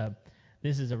 this is a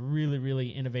really, really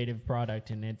innovative product,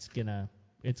 and it's gonna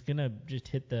just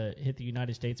hit the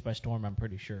United States by storm, I'm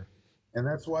pretty sure. And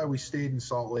that's why we stayed in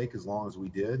Salt Lake as long as we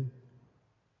did.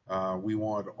 We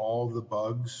want all the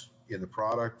bugs in the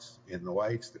product, in the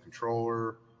lights, the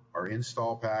controller, our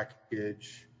install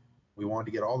package. We wanted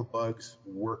to get all the bugs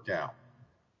worked out.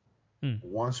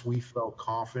 Once we felt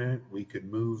confident we could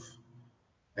move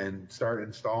and start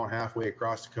installing halfway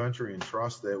across the country and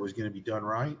trust that it was going to be done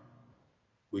right,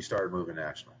 we started moving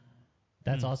national.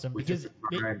 That's awesome. We took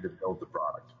the time to build the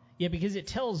product. Yeah, because it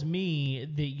tells me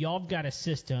that y'all have got a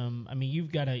system. I mean,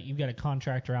 you've got a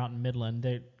contractor out in Midland.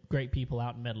 They're great people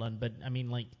out in Midland, but I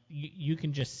mean, like you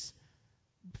can just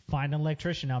find an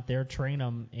electrician out there, train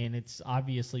them, and it's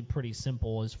obviously pretty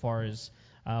simple as far as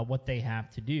what they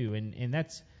have to do, and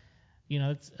that's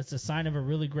it's a sign of a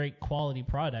really great quality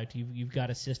product. You've got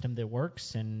a system that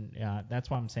works, and that's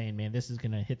why I'm saying, man, this is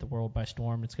gonna hit the world by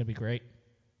storm. It's gonna be great.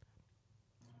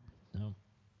 So.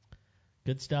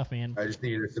 Good stuff, man. I just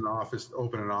needed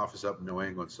open an office up in New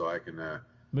England so I can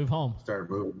move home.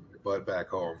 Start moving the butt back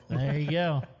home. There you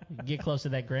go. Get close to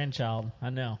that grandchild.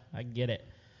 I know. I get it.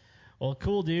 Well,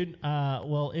 cool, dude.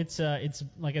 Well, it's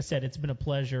like I said, it's been a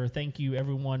pleasure. Thank you,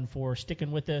 everyone, for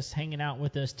sticking with us, hanging out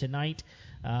with us tonight.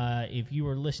 If you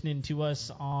are listening to us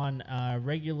on a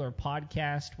regular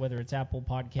podcast, whether it's Apple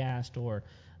Podcast or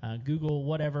Google,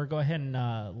 whatever, go ahead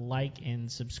and like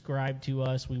and subscribe to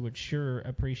us. We would sure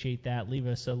appreciate that. Leave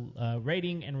us a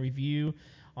rating and review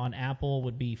on Apple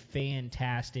would be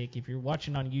fantastic. If you're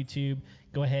watching on YouTube,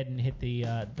 go ahead and hit the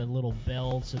little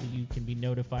bell so that you can be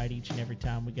notified each and every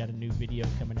time we got a new video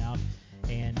coming out.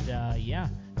 And yeah,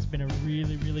 it's been a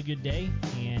really, really good day,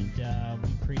 and we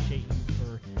appreciate you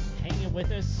for hanging with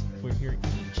us. We're here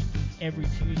each and every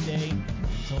Tuesday.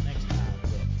 Until next time,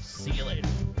 we'll see you later.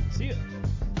 See you.